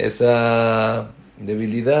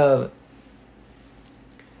debilidad.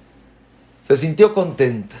 Se sintió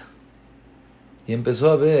contenta y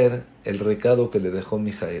empezó a ver el recado que le dejó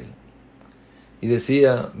Mijael. Y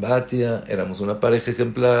decía, Batia, éramos una pareja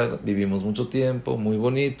ejemplar, vivimos mucho tiempo, muy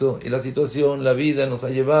bonito, y la situación, la vida nos ha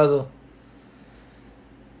llevado.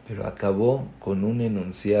 Pero acabó con un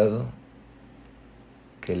enunciado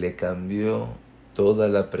que le cambió toda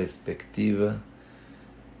la perspectiva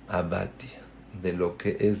a Batia de lo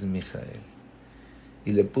que es Mijael.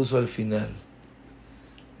 Y le puso al final,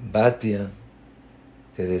 Batia,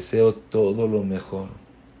 te deseo todo lo mejor,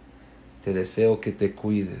 te deseo que te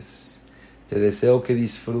cuides, te deseo que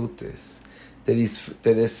disfrutes,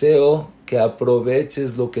 te deseo que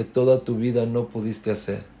aproveches lo que toda tu vida no pudiste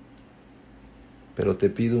hacer. Pero te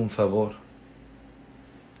pido un favor,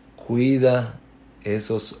 cuida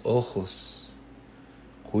esos ojos,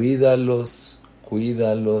 cuídalos,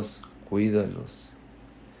 cuídalos, cuídalos,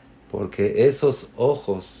 porque esos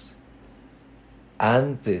ojos,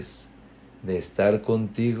 antes de estar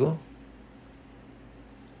contigo,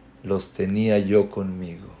 los tenía yo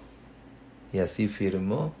conmigo. Y así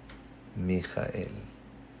firmó Mijael.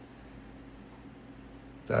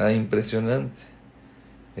 Está impresionante.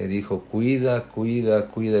 Le dijo, cuida, cuida,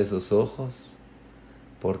 cuida esos ojos,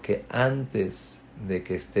 porque antes de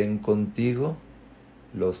que estén contigo,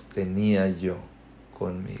 los tenía yo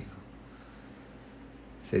conmigo.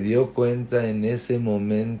 Se dio cuenta en ese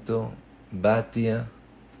momento Batia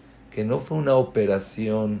que no fue una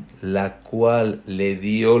operación la cual le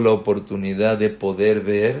dio la oportunidad de poder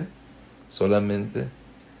ver solamente,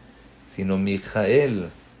 sino Mijael,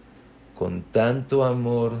 con tanto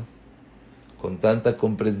amor, con tanta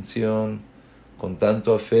comprensión, con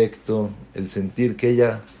tanto afecto, el sentir que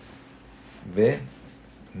ella ve,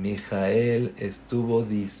 Mijael estuvo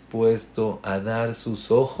dispuesto a dar sus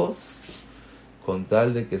ojos con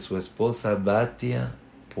tal de que su esposa Batia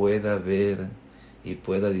pueda ver y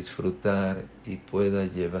pueda disfrutar y pueda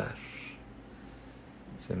llevar.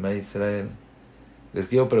 Shema Israel, les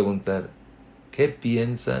quiero preguntar, ¿qué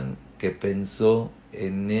piensan que pensó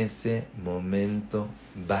en ese momento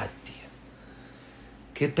Batia.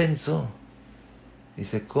 ¿Qué pensó?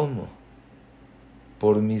 Dice, ¿cómo?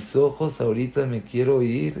 Por mis ojos ahorita me quiero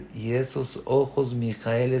ir, y esos ojos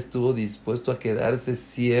Mijael estuvo dispuesto a quedarse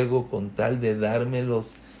ciego con tal de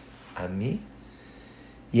dármelos a mí.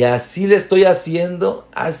 Y así le estoy haciendo,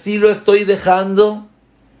 así lo estoy dejando.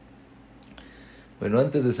 Bueno,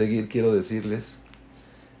 antes de seguir quiero decirles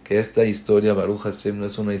que esta historia, Baruch Hashem, no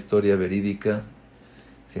es una historia verídica,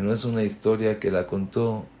 sino es una historia que la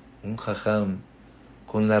contó un jajam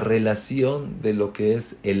con la relación de lo que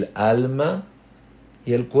es el alma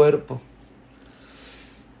y el cuerpo.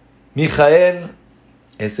 Mijael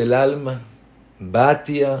es el alma,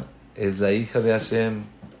 Batia es la hija de Hashem,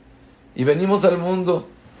 y venimos al mundo,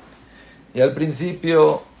 y al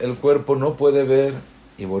principio el cuerpo no puede ver,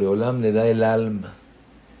 y Boreolam le da el alma,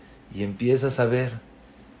 y empiezas a ver,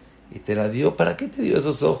 y te la dio. ¿Para qué te dio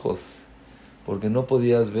esos ojos? Porque no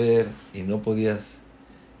podías ver, y no podías,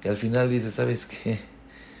 y al final dices, ¿sabes qué?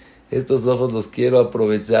 Estos ojos los quiero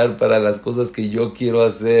aprovechar para las cosas que yo quiero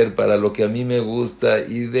hacer, para lo que a mí me gusta,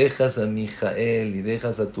 y dejas a Mijael, y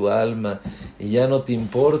dejas a tu alma, y ya no te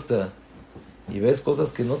importa, y ves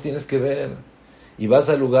cosas que no tienes que ver, y vas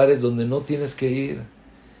a lugares donde no tienes que ir,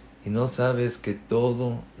 y no sabes que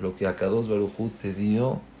todo lo que Akadosh Baruj Hu te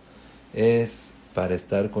dio es para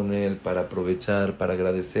estar con Él, para aprovechar, para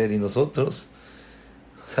agradecer, y nosotros,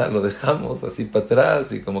 lo dejamos así para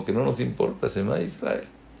atrás, y como que no nos importa, Shema Israel.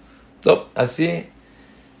 Así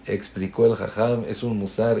explicó el jajam. Es un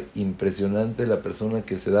musar impresionante. La persona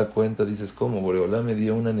que se da cuenta, dices, ¿cómo? Boreolá me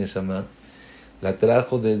dio una neshama, la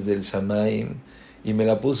trajo desde el Shamaim y me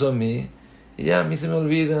la puso a mí, y ya a mí se me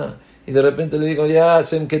olvida, y de repente le digo, ya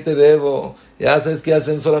Hashem, ¿qué te debo? Ya sabes que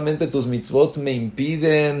Hashem, solamente tus mitzvot me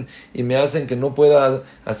impiden y me hacen que no pueda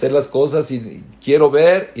hacer las cosas, y quiero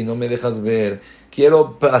ver y no me dejas ver,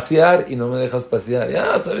 quiero pasear y no me dejas pasear.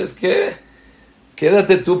 Ya, ¿sabes qué?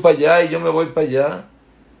 Quédate tú para allá y yo me voy para allá.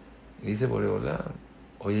 Y dice Boreolá,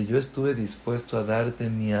 oye, yo estuve dispuesto a darte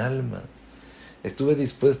mi alma, estuve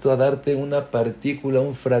dispuesto a darte una partícula,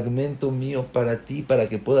 un fragmento mío para ti, para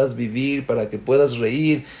que puedas vivir, para que puedas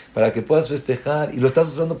reír, para que puedas festejar, y lo estás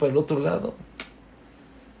usando para el otro lado.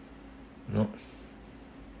 No.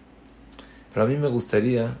 Pero a mí me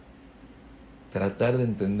gustaría tratar de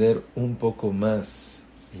entender un poco más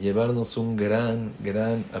y llevarnos un gran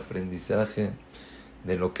aprendizaje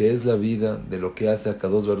de lo que es la vida, de lo que hace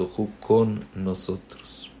Akadosh Baruj Hu con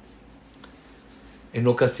nosotros. En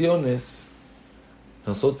ocasiones,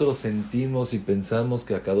 nosotros sentimos y pensamos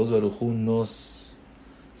que Akadosh Baruj Hu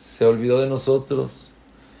se olvidó de nosotros,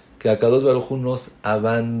 que Akadosh Baruj Hu nos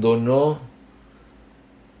abandonó,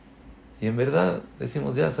 y en verdad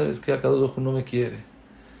decimos, ya sabes que Akadosh Baruj Hu no me quiere,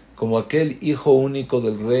 como aquel hijo único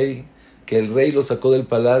del rey, que el rey lo sacó del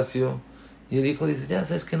palacio, y el hijo dice, ya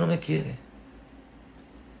sabes que no me quiere.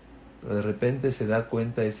 Pero de repente se da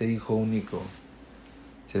cuenta ese hijo único,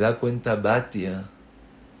 se da cuenta Batia,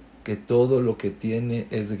 que todo lo que tiene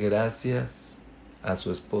es gracias a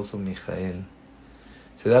su esposo Mijael.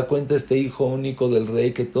 Se da cuenta este hijo único del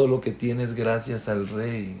rey que todo lo que tiene es gracias al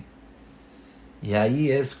rey. Y ahí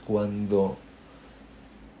es cuando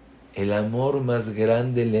el amor más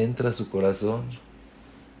grande le entra a su corazón.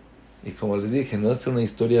 Y como les dije, no es una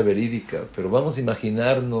historia verídica, pero vamos a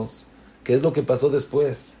imaginarnos qué es lo que pasó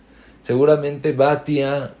después. Seguramente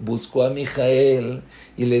Batia buscó a Mijael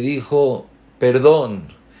y le dijo, perdón.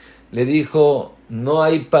 Le dijo, no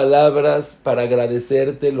hay palabras para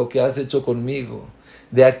agradecerte lo que has hecho conmigo.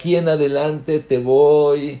 De aquí en adelante te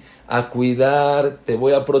voy a cuidar, te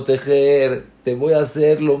voy a proteger, te voy a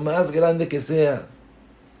hacer lo más grande que seas.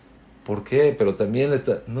 ¿Por qué? Pero también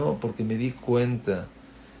no, porque me di cuenta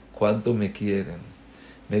cuánto me quieren.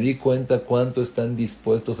 Me di cuenta cuánto están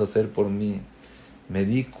dispuestos a hacer por mí. Me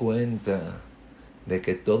di cuenta de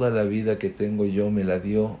que toda la vida que tengo yo me la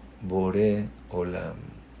dio Boré Olam.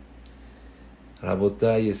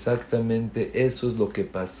 Rabotay, exactamente eso es lo que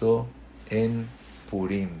pasó en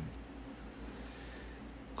Purim.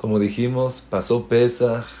 Como dijimos, pasó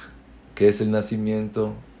Pesaj, que es el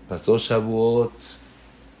nacimiento, pasó Shavuot,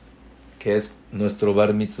 que es nuestro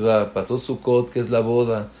Bar Mitzvah, pasó Sukkot, que es la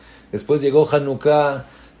boda, después llegó Hanukkah,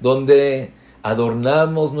 donde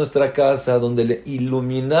adornamos nuestra casa, donde le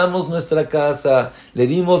iluminamos nuestra casa, le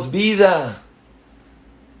dimos vida.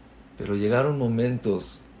 Pero llegaron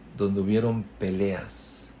momentos donde hubieron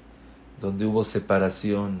peleas, donde hubo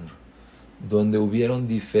separación, donde hubieron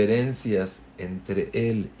diferencias entre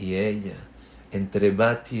él y ella, entre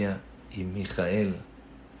Batia y Mijael.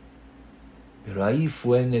 Pero ahí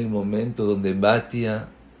fue en el momento donde Batia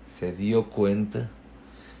se dio cuenta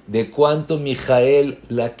de cuánto Mijael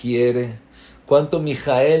la quiere, cuánto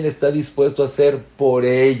Mijael está dispuesto a hacer por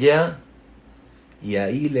ella. Y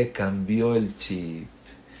ahí le cambió el chip.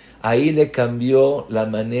 Ahí le cambió la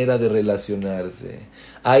manera de relacionarse.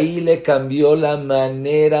 Ahí le cambió la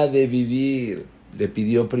manera de vivir. Le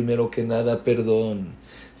pidió primero que nada perdón.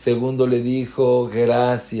 Segundo le dijo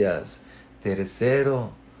gracias.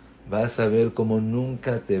 Tercero, vas a ver cómo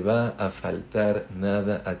nunca te va a faltar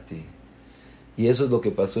nada a ti. Y eso es lo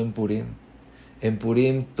que pasó en Purim. En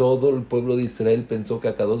Purim todo el pueblo de Israel pensó que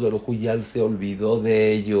Akadosh Baruj Hu ya se olvidó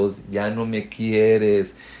de ellos, ya no me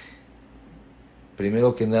quieres.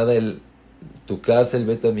 Primero que nada, tu casa, el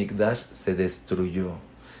Bet HaMikdash, se destruyó.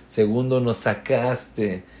 Segundo, nos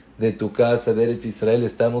sacaste de tu casa, de Eretz Israel.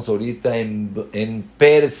 Estamos ahorita en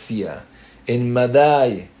Persia, en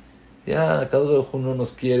Madai. Ya, Akadosh Baruj Hu no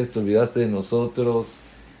nos quieres, te olvidaste de nosotros.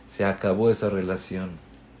 Se acabó esa relación.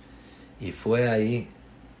 Y fue ahí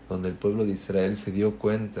donde el pueblo de Israel se dio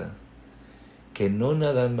cuenta que no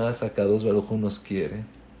nada más Akadosh Baruj Hu nos quiere,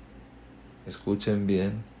 escuchen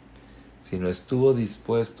bien, sino estuvo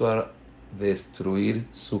dispuesto a destruir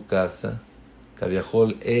su casa,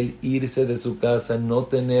 Cabiajol, él irse de su casa, no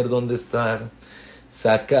tener dónde estar,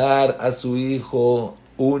 sacar a su hijo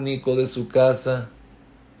único de su casa,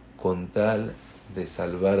 con tal de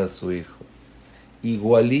salvar a su hijo.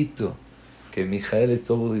 Igualito que Mijael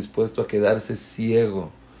estuvo dispuesto a quedarse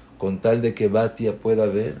ciego, con tal de que Batia pueda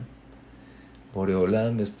ver,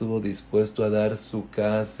 Boreolam estuvo dispuesto a dar su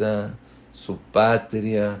casa, su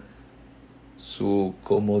patria, su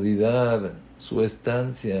comodidad, su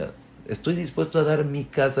estancia. Estoy dispuesto a dar mi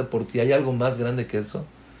casa por ti. ¿Hay algo más grande que eso?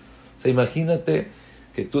 O sea, imagínate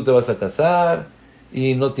que tú te vas a casar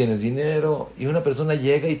y no tienes dinero y una persona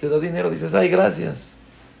llega y te da dinero, dices, ay, gracias.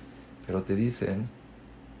 Pero te dicen,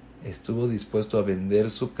 estuvo dispuesto a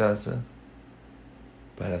vender su casa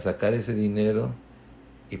para sacar ese dinero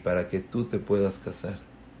y para que tú te puedas casar.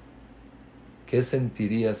 ¿Qué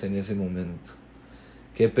sentirías en ese momento?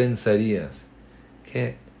 ¿Qué pensarías?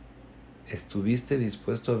 ¿Que estuviste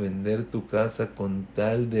dispuesto a vender tu casa con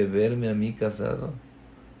tal de verme a mí casado?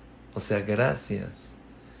 O sea, gracias.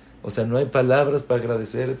 O sea, no hay palabras para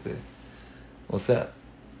agradecerte. O sea,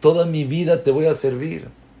 toda mi vida te voy a servir.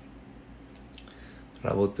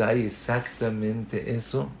 Rabotai, exactamente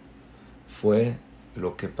eso fue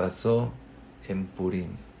lo que pasó en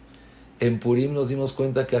Purim. En Purim nos dimos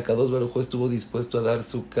cuenta que Akadosh Baruj Hu estuvo dispuesto a dar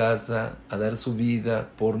su casa, a dar su vida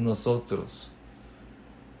por nosotros.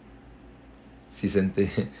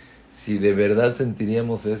 Si de verdad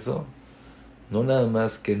sentiríamos eso, no nada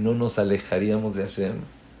más que no nos alejaríamos de Hashem,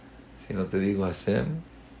 sino te digo, Hashem,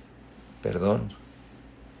 perdón,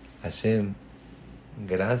 Hashem,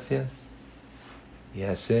 gracias, y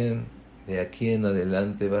Hashem, de aquí en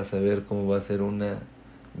adelante vas a ver cómo va a ser una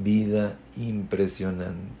vida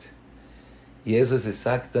impresionante. Y eso es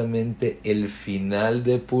exactamente el final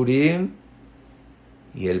de Purim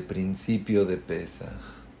y el principio de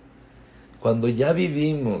Pesaj. Cuando ya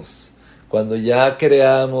vivimos, cuando ya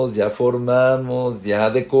creamos, ya formamos, ya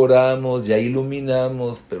decoramos, ya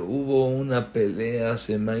iluminamos, pero hubo una pelea,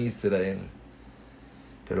 Shema Israel.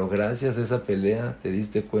 Pero gracias a esa pelea te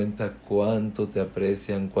diste cuenta cuánto te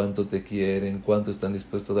aprecian, cuánto te quieren, cuánto están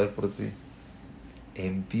dispuestos a dar por ti.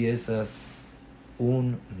 Empiezas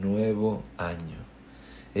un nuevo año.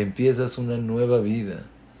 Empiezas una nueva vida.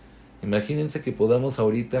 Imagínense que podamos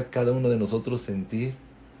ahorita cada uno de nosotros sentir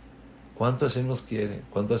cuánto Hashem nos quiere,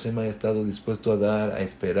 cuánto Hashem ha estado dispuesto a dar, a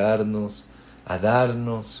esperarnos, a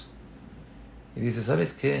darnos. Y dice,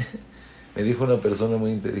 ¿sabes qué? Me dijo una persona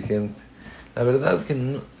muy inteligente. La verdad que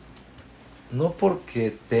no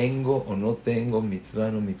porque tengo o no tengo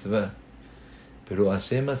mitzvah, no mitzvah, pero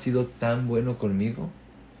Hashem ha sido tan bueno conmigo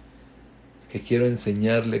que quiero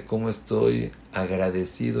enseñarle cómo estoy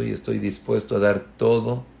agradecido y estoy dispuesto a dar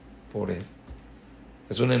todo por él.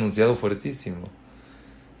 Es un enunciado fuertísimo.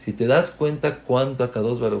 Si te das cuenta cuánto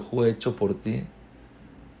Akadosh Baruj Hu ha hecho por ti,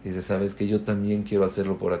 dices, sabes que yo también quiero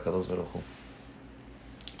hacerlo por Akadosh Baruj Hu.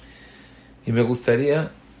 Y me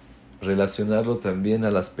gustaría relacionarlo también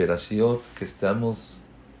a las perashiot que estamos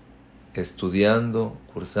estudiando,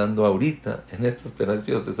 cursando ahorita. En estas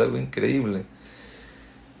perashiot es algo increíble.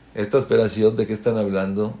 Estas perashiot, ¿de qué están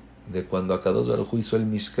hablando? De cuando Akadosh Baruj Hu hizo el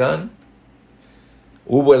Mishkan,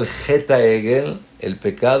 hubo el Jeta Egel, el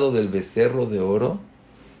pecado del becerro de oro,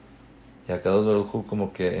 y Akadosh Baruj Hu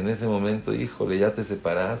como que en ese momento, híjole, ya te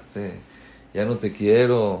separaste, ya no te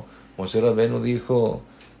quiero. Moshe Rabenu dijo,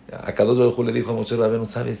 Akadosh Baruj Hu le dijo a Moshe Rabenu,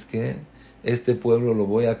 ¿sabes qué? Este pueblo lo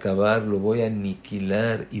voy a acabar, lo voy a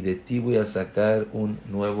aniquilar, y de ti voy a sacar un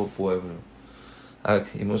nuevo pueblo.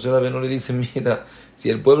 Y Moshe Rabbeinu le dice, mira, si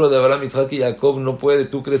el pueblo de Abraham, Isaac y Jacob no puede,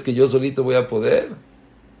 ¿tú crees que yo solito voy a poder?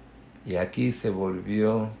 Y aquí se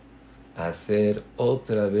volvió a hacer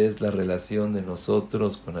otra vez la relación de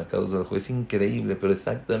nosotros con Akadosh Baruj Hu. Es increíble, pero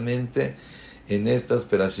exactamente en estas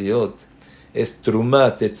perashiot es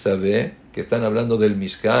Trumá Tetzaveh, que están hablando del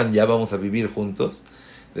Mishkan, ya vamos a vivir juntos.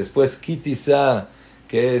 Después Kitizá,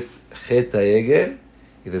 que es Geta Egel,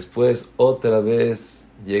 y después otra vez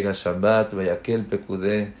llega Shabbat, Vayakel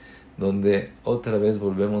Pekudé, donde otra vez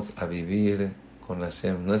volvemos a vivir con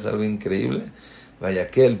Hashem. ¿No es algo increíble?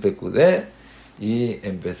 Vayakel Pekudé, y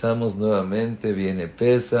empezamos nuevamente, viene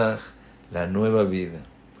Pesach, la nueva vida.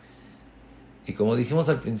 Y como dijimos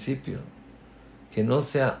al principio, que no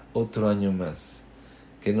sea otro año más,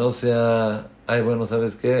 que no sea, ay, bueno,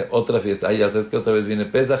 ¿sabes qué? Otra fiesta, ay, ya sabes que otra vez viene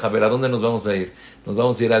Pesaj, a ver, ¿a dónde nos vamos a ir? Nos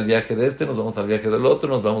vamos a ir al viaje de este, nos vamos al viaje del otro,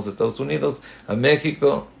 nos vamos a Estados Unidos, a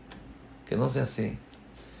México. Que no sea así.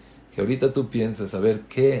 Que ahorita tú pienses, a ver,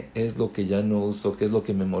 ¿qué es lo que ya no uso? ¿Qué es lo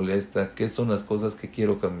que me molesta? ¿Qué son las cosas que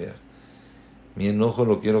quiero cambiar? Mi enojo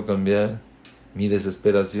lo quiero cambiar, mi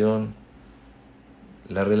desesperación,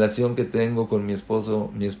 la relación que tengo con mi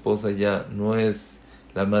esposo, mi esposa ya no es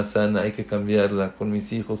la más sana, hay que cambiarla, con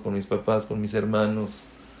mis hijos, con mis papás, con mis hermanos.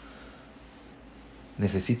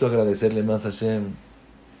 Necesito agradecerle más a Hashem,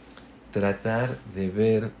 tratar de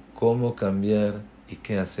ver cómo cambiar y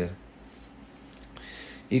qué hacer.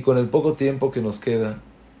 Y con el poco tiempo que nos queda,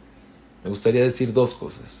 me gustaría decir dos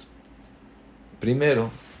cosas. Primero,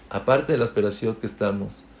 aparte de las perashiot que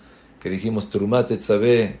estamos, que dijimos Trumat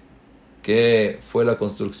Tetzaveh, que fue la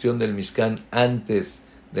construcción del Mishkan antes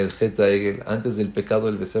del Geta Egel, antes del pecado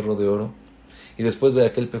del becerro de oro, y después ve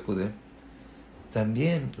aquel Pekudé.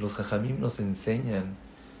 También los Jajamim nos enseñan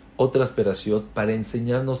otras perashiot para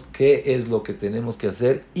enseñarnos qué es lo que tenemos que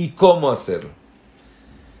hacer y cómo hacerlo.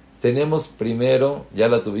 Tenemos primero, ya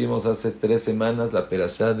la tuvimos hace 3 semanas, la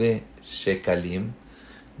perashá de Shekalim,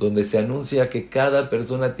 donde se anuncia que cada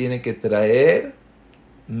persona tiene que traer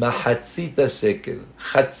mahatzita shekel,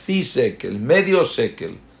 hatzi shekel, medio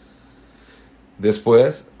shekel.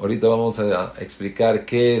 Después, ahorita vamos a explicar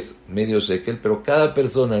qué es medio shekel, pero cada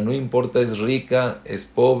persona, no importa es rica, es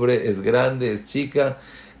pobre, es grande, es chica,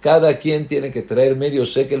 cada quien tiene que traer medio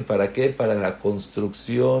shekel. ¿Para qué? Para la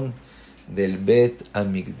construcción del Bet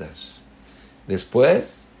Hamikdash.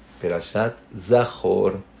 Después, Perashat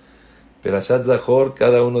Zahor. Perashat Zahor,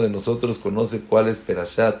 cada uno de nosotros conoce cuál es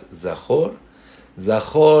Perashat Zahor.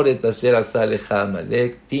 Zahor et asher asa lecha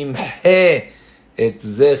Amalek, timhe et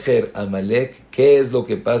zecher Amalek. ¿Qué es lo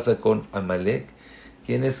que pasa con Amalek?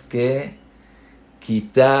 Tienes que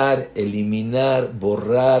quitar, eliminar,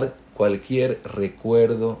 borrar cualquier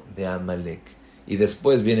recuerdo de Amalek. Y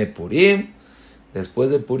después viene Purim. Después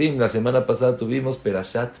de Purim, la semana pasada tuvimos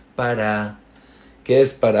Perashat Pará. ¿Qué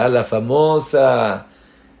es Pará? La famosa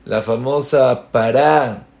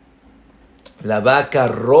Pará, la vaca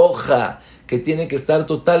roja, que tiene que estar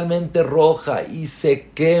totalmente roja y se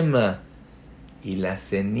quema. Y las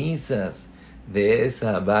cenizas de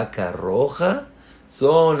esa vaca roja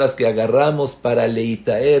son las que agarramos para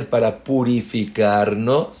leitaer, para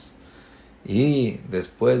purificarnos. Y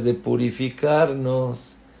después de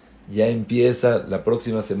purificarnos, ya empieza, la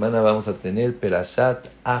próxima semana vamos a tener Perashat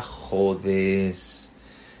Ajodesh.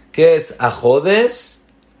 ¿Qué es Ajodesh?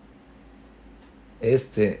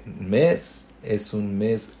 Este mes es un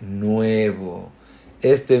mes nuevo.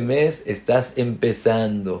 Este mes estás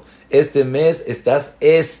empezando. Este mes estás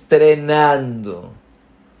estrenando.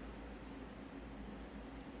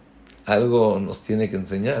 Algo nos tiene que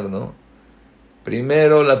enseñar, ¿no?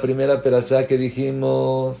 Primero, la primera perashá que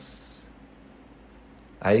dijimos,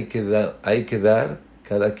 hay que dar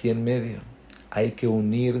cada quien medio. Hay que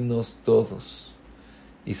unirnos todos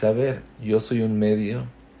y saber, yo soy un medio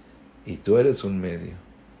y tú eres un medio.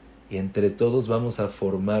 Y entre todos vamos a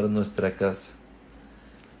formar nuestra casa.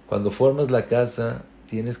 Cuando formas la casa,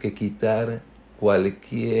 tienes que quitar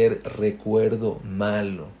cualquier recuerdo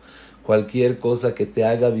malo, cualquier cosa que te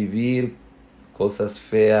haga vivir cosas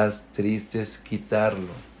feas, tristes,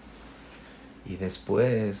 quitarlo. Y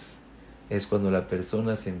después es cuando la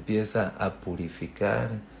persona se empieza a purificar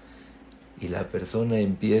y la persona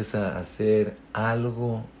empieza a hacer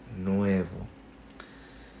algo nuevo.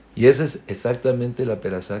 Y esa es exactamente la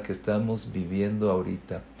perashá que estamos viviendo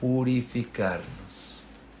ahorita, purificarnos.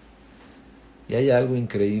 Y hay algo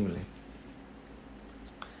increíble,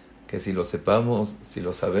 que si lo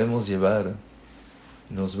sabemos llevar,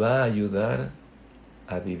 nos va a ayudar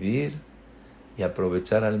a vivir y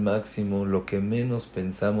aprovechar al máximo lo que menos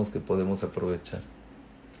pensamos que podemos aprovechar.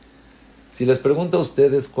 Si les pregunto a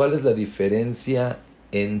ustedes cuál es la diferencia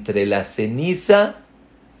entre la ceniza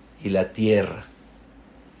y la tierra.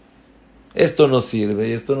 Esto no sirve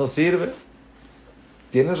y esto no sirve.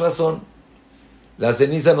 Tienes razón. La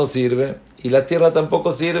ceniza no sirve y la tierra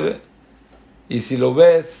tampoco sirve. Y si lo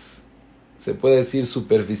ves, se puede decir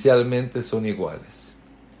superficialmente son iguales.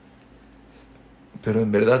 Pero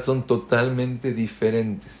en verdad son totalmente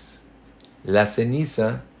diferentes. La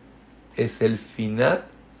ceniza es el final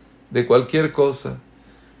de cualquier cosa.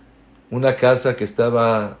 Una casa que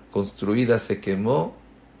estaba construida se quemó,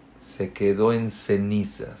 se quedó en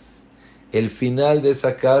cenizas. El final de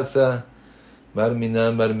esa casa,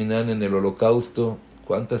 Barminan, en el holocausto,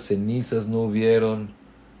 cuántas cenizas no hubieron.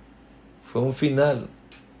 Fue un final.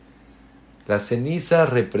 La ceniza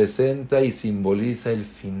representa y simboliza el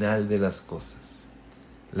final de las cosas.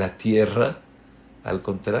 La tierra, al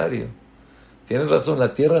contrario. Tienes razón,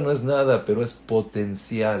 la tierra no es nada, pero es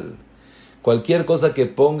potencial. Cualquier cosa que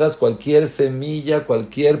pongas, cualquier semilla,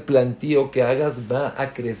 cualquier plantío que hagas va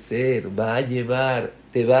a crecer, va a llevar,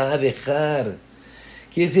 te va a dejar.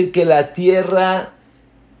 Quiere decir que la tierra,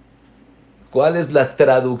 ¿cuál es la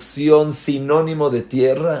traducción sinónimo de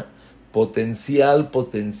tierra? Potencial,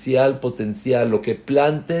 potencial, potencial. Lo que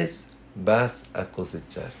plantes, vas a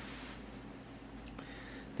cosechar.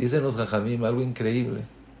 Dicen los jajamim algo increíble.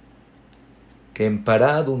 Que en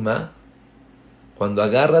Paraduma, cuando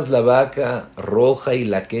agarras la vaca roja y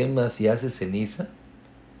la quemas y haces ceniza,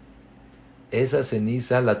 esa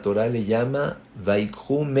ceniza la Torah le llama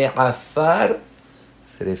Vaikhu me'afar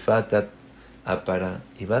srefat apara.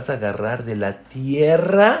 Y vas a agarrar de la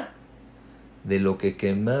tierra de lo que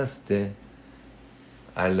quemaste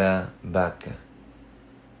a la vaca.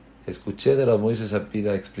 Escuché de Rav Moshe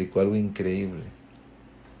Shapira, explicó algo increíble.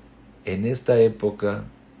 En esta época,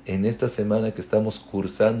 en esta semana que estamos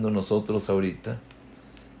cursando nosotros ahorita,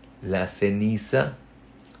 la ceniza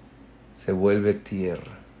se vuelve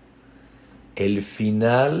tierra. El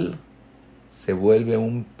final se vuelve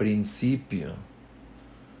un principio.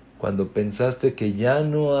 Cuando pensaste que ya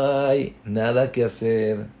no hay nada que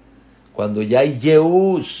hacer, cuando ya hay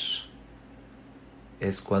Yehush,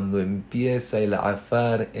 es cuando empieza el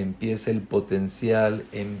afar, empieza el potencial,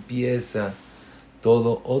 empieza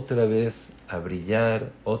todo otra vez a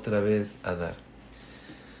brillar, otra vez a dar.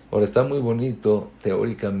 Ahora, está muy bonito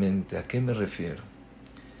teóricamente. ¿A qué me refiero?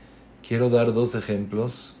 Quiero dar dos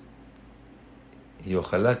ejemplos y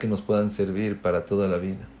ojalá que nos puedan servir para toda la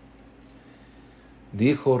vida.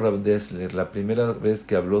 Dijo Rav Dessler, la primera vez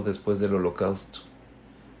que habló después del holocausto,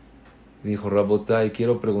 dijo: Rabotai,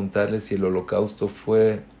 quiero preguntarle si el holocausto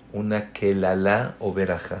fue una kelalá o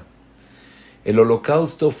Beraja. ¿El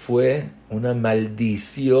holocausto fue una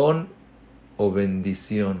maldición o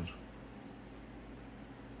bendición?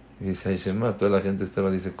 Y dice: ay, Shema, toda la gente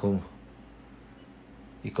dice, ¿cómo?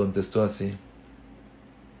 Y contestó así: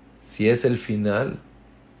 si es el final,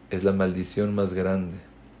 es la maldición más grande.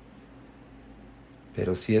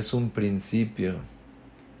 Pero si es un principio,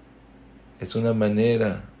 es una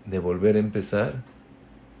manera de volver a empezar,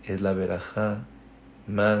 es la Beraja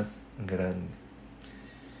más grande.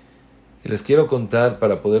 Y les quiero contar,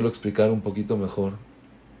 para poderlo explicar un poquito mejor.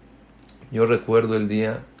 Yo recuerdo el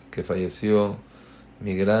día que falleció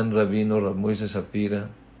mi gran rabino Rav Moshe Shapira.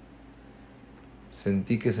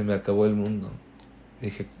 Sentí que se me acabó el mundo.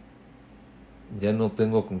 Dije: ya no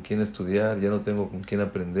tengo con quién estudiar, ya no tengo con quién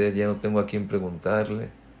aprender, ya no tengo a quién preguntarle.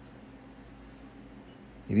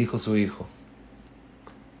 Y dijo su hijo: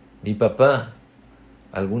 mi papá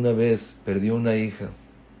alguna vez perdió una hija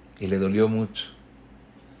y le dolió mucho.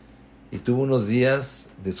 Y tuvo unos días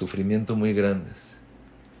de sufrimiento muy grandes,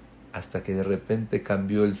 hasta que de repente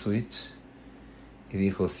cambió el switch y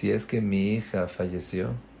dijo: si es que mi hija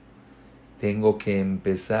falleció, tengo que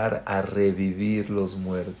empezar a revivir los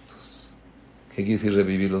muertos. ¿Qué quiere decir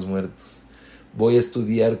revivir los muertos? Voy a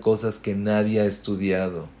estudiar cosas que nadie ha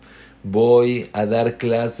estudiado. Voy a dar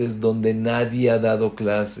clases donde nadie ha dado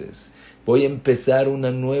clases. Voy a empezar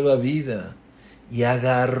una nueva vida. Y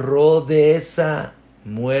agarró de esa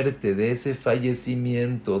muerte, de ese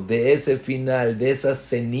fallecimiento, de ese final, de esas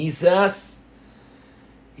cenizas,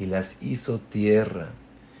 y las hizo tierra,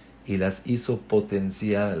 y las hizo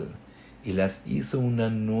potencial, y las hizo una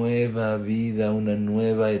nueva vida, una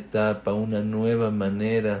nueva etapa, una nueva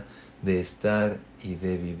manera de estar y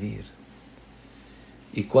de vivir.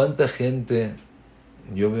 ¿Y cuánta gente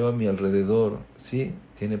yo veo a mi alrededor? Sí,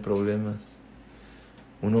 tiene problemas.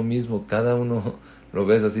 Uno mismo, cada uno lo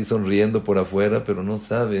ves así sonriendo por afuera, pero no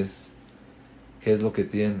sabes qué es lo que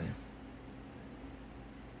tiene.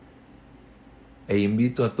 E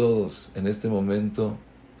invito a todos en este momento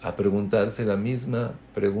a preguntarse la misma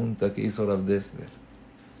pregunta que hizo Rav Dessler.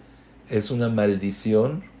 ¿Es una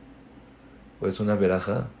maldición o es una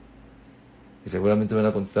beraja? Y seguramente van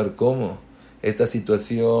a contestar, ¿cómo? Esta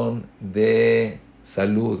situación de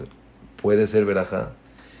salud puede ser beraja.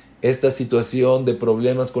 Esta situación de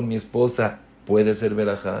problemas con mi esposa puede ser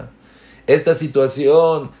beraja. Esta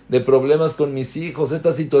situación de problemas con mis hijos,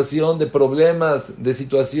 esta situación de problemas, de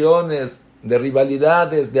situaciones, de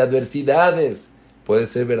rivalidades, de adversidades, puede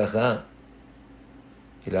ser beraja.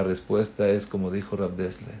 Y la respuesta es como dijo Rav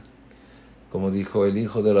Dessler, como dijo el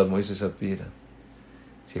hijo de Rav Moshe Shapira.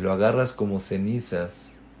 Si lo agarras como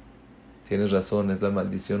cenizas, tienes razón, es la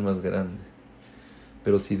maldición más grande.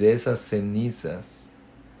 Pero si de esas cenizas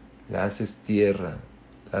la haces tierra,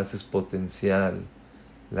 la haces potencial,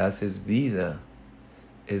 la haces vida,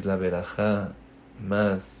 es la Beraja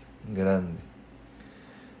más grande.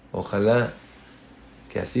 Ojalá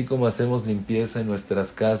que así como hacemos limpieza en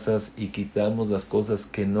nuestras casas y quitamos las cosas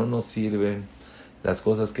que no nos sirven, las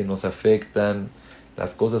cosas que nos afectan,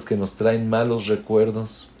 las cosas que nos traen malos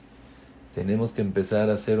recuerdos, tenemos que empezar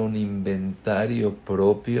a hacer un inventario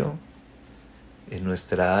propio en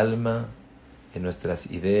nuestra alma, en nuestras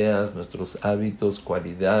ideas, nuestros hábitos,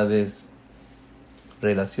 cualidades,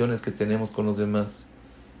 relaciones que tenemos con los demás,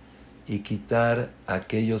 y quitar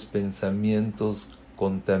aquellos pensamientos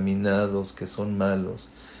contaminados que son malos,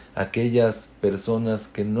 aquellas personas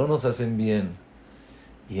que no nos hacen bien,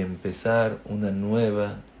 y empezar una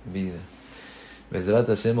nueva vida. Bezrat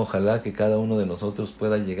Hashem, ojalá que cada uno de nosotros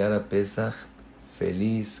pueda llegar a Pesaj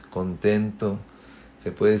feliz, contento,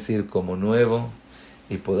 se puede decir como nuevo,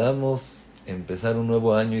 y podamos empezar un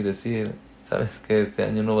nuevo año y decir, ¿sabes qué? Este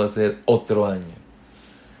año no va a ser otro año,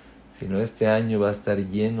 sino este año va a estar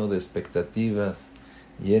lleno de expectativas,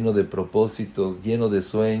 lleno de propósitos, lleno de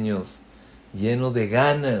sueños, lleno de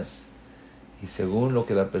ganas, y según lo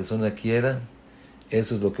que la persona quiera,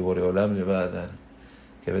 eso es lo que Boreolam le va a dar.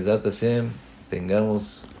 Que Bezrat Hashem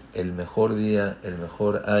tengamos el mejor día, el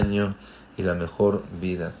mejor año y la mejor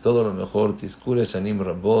vida. Todo lo mejor. Tizkure Shanim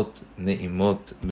Rabot Neimot.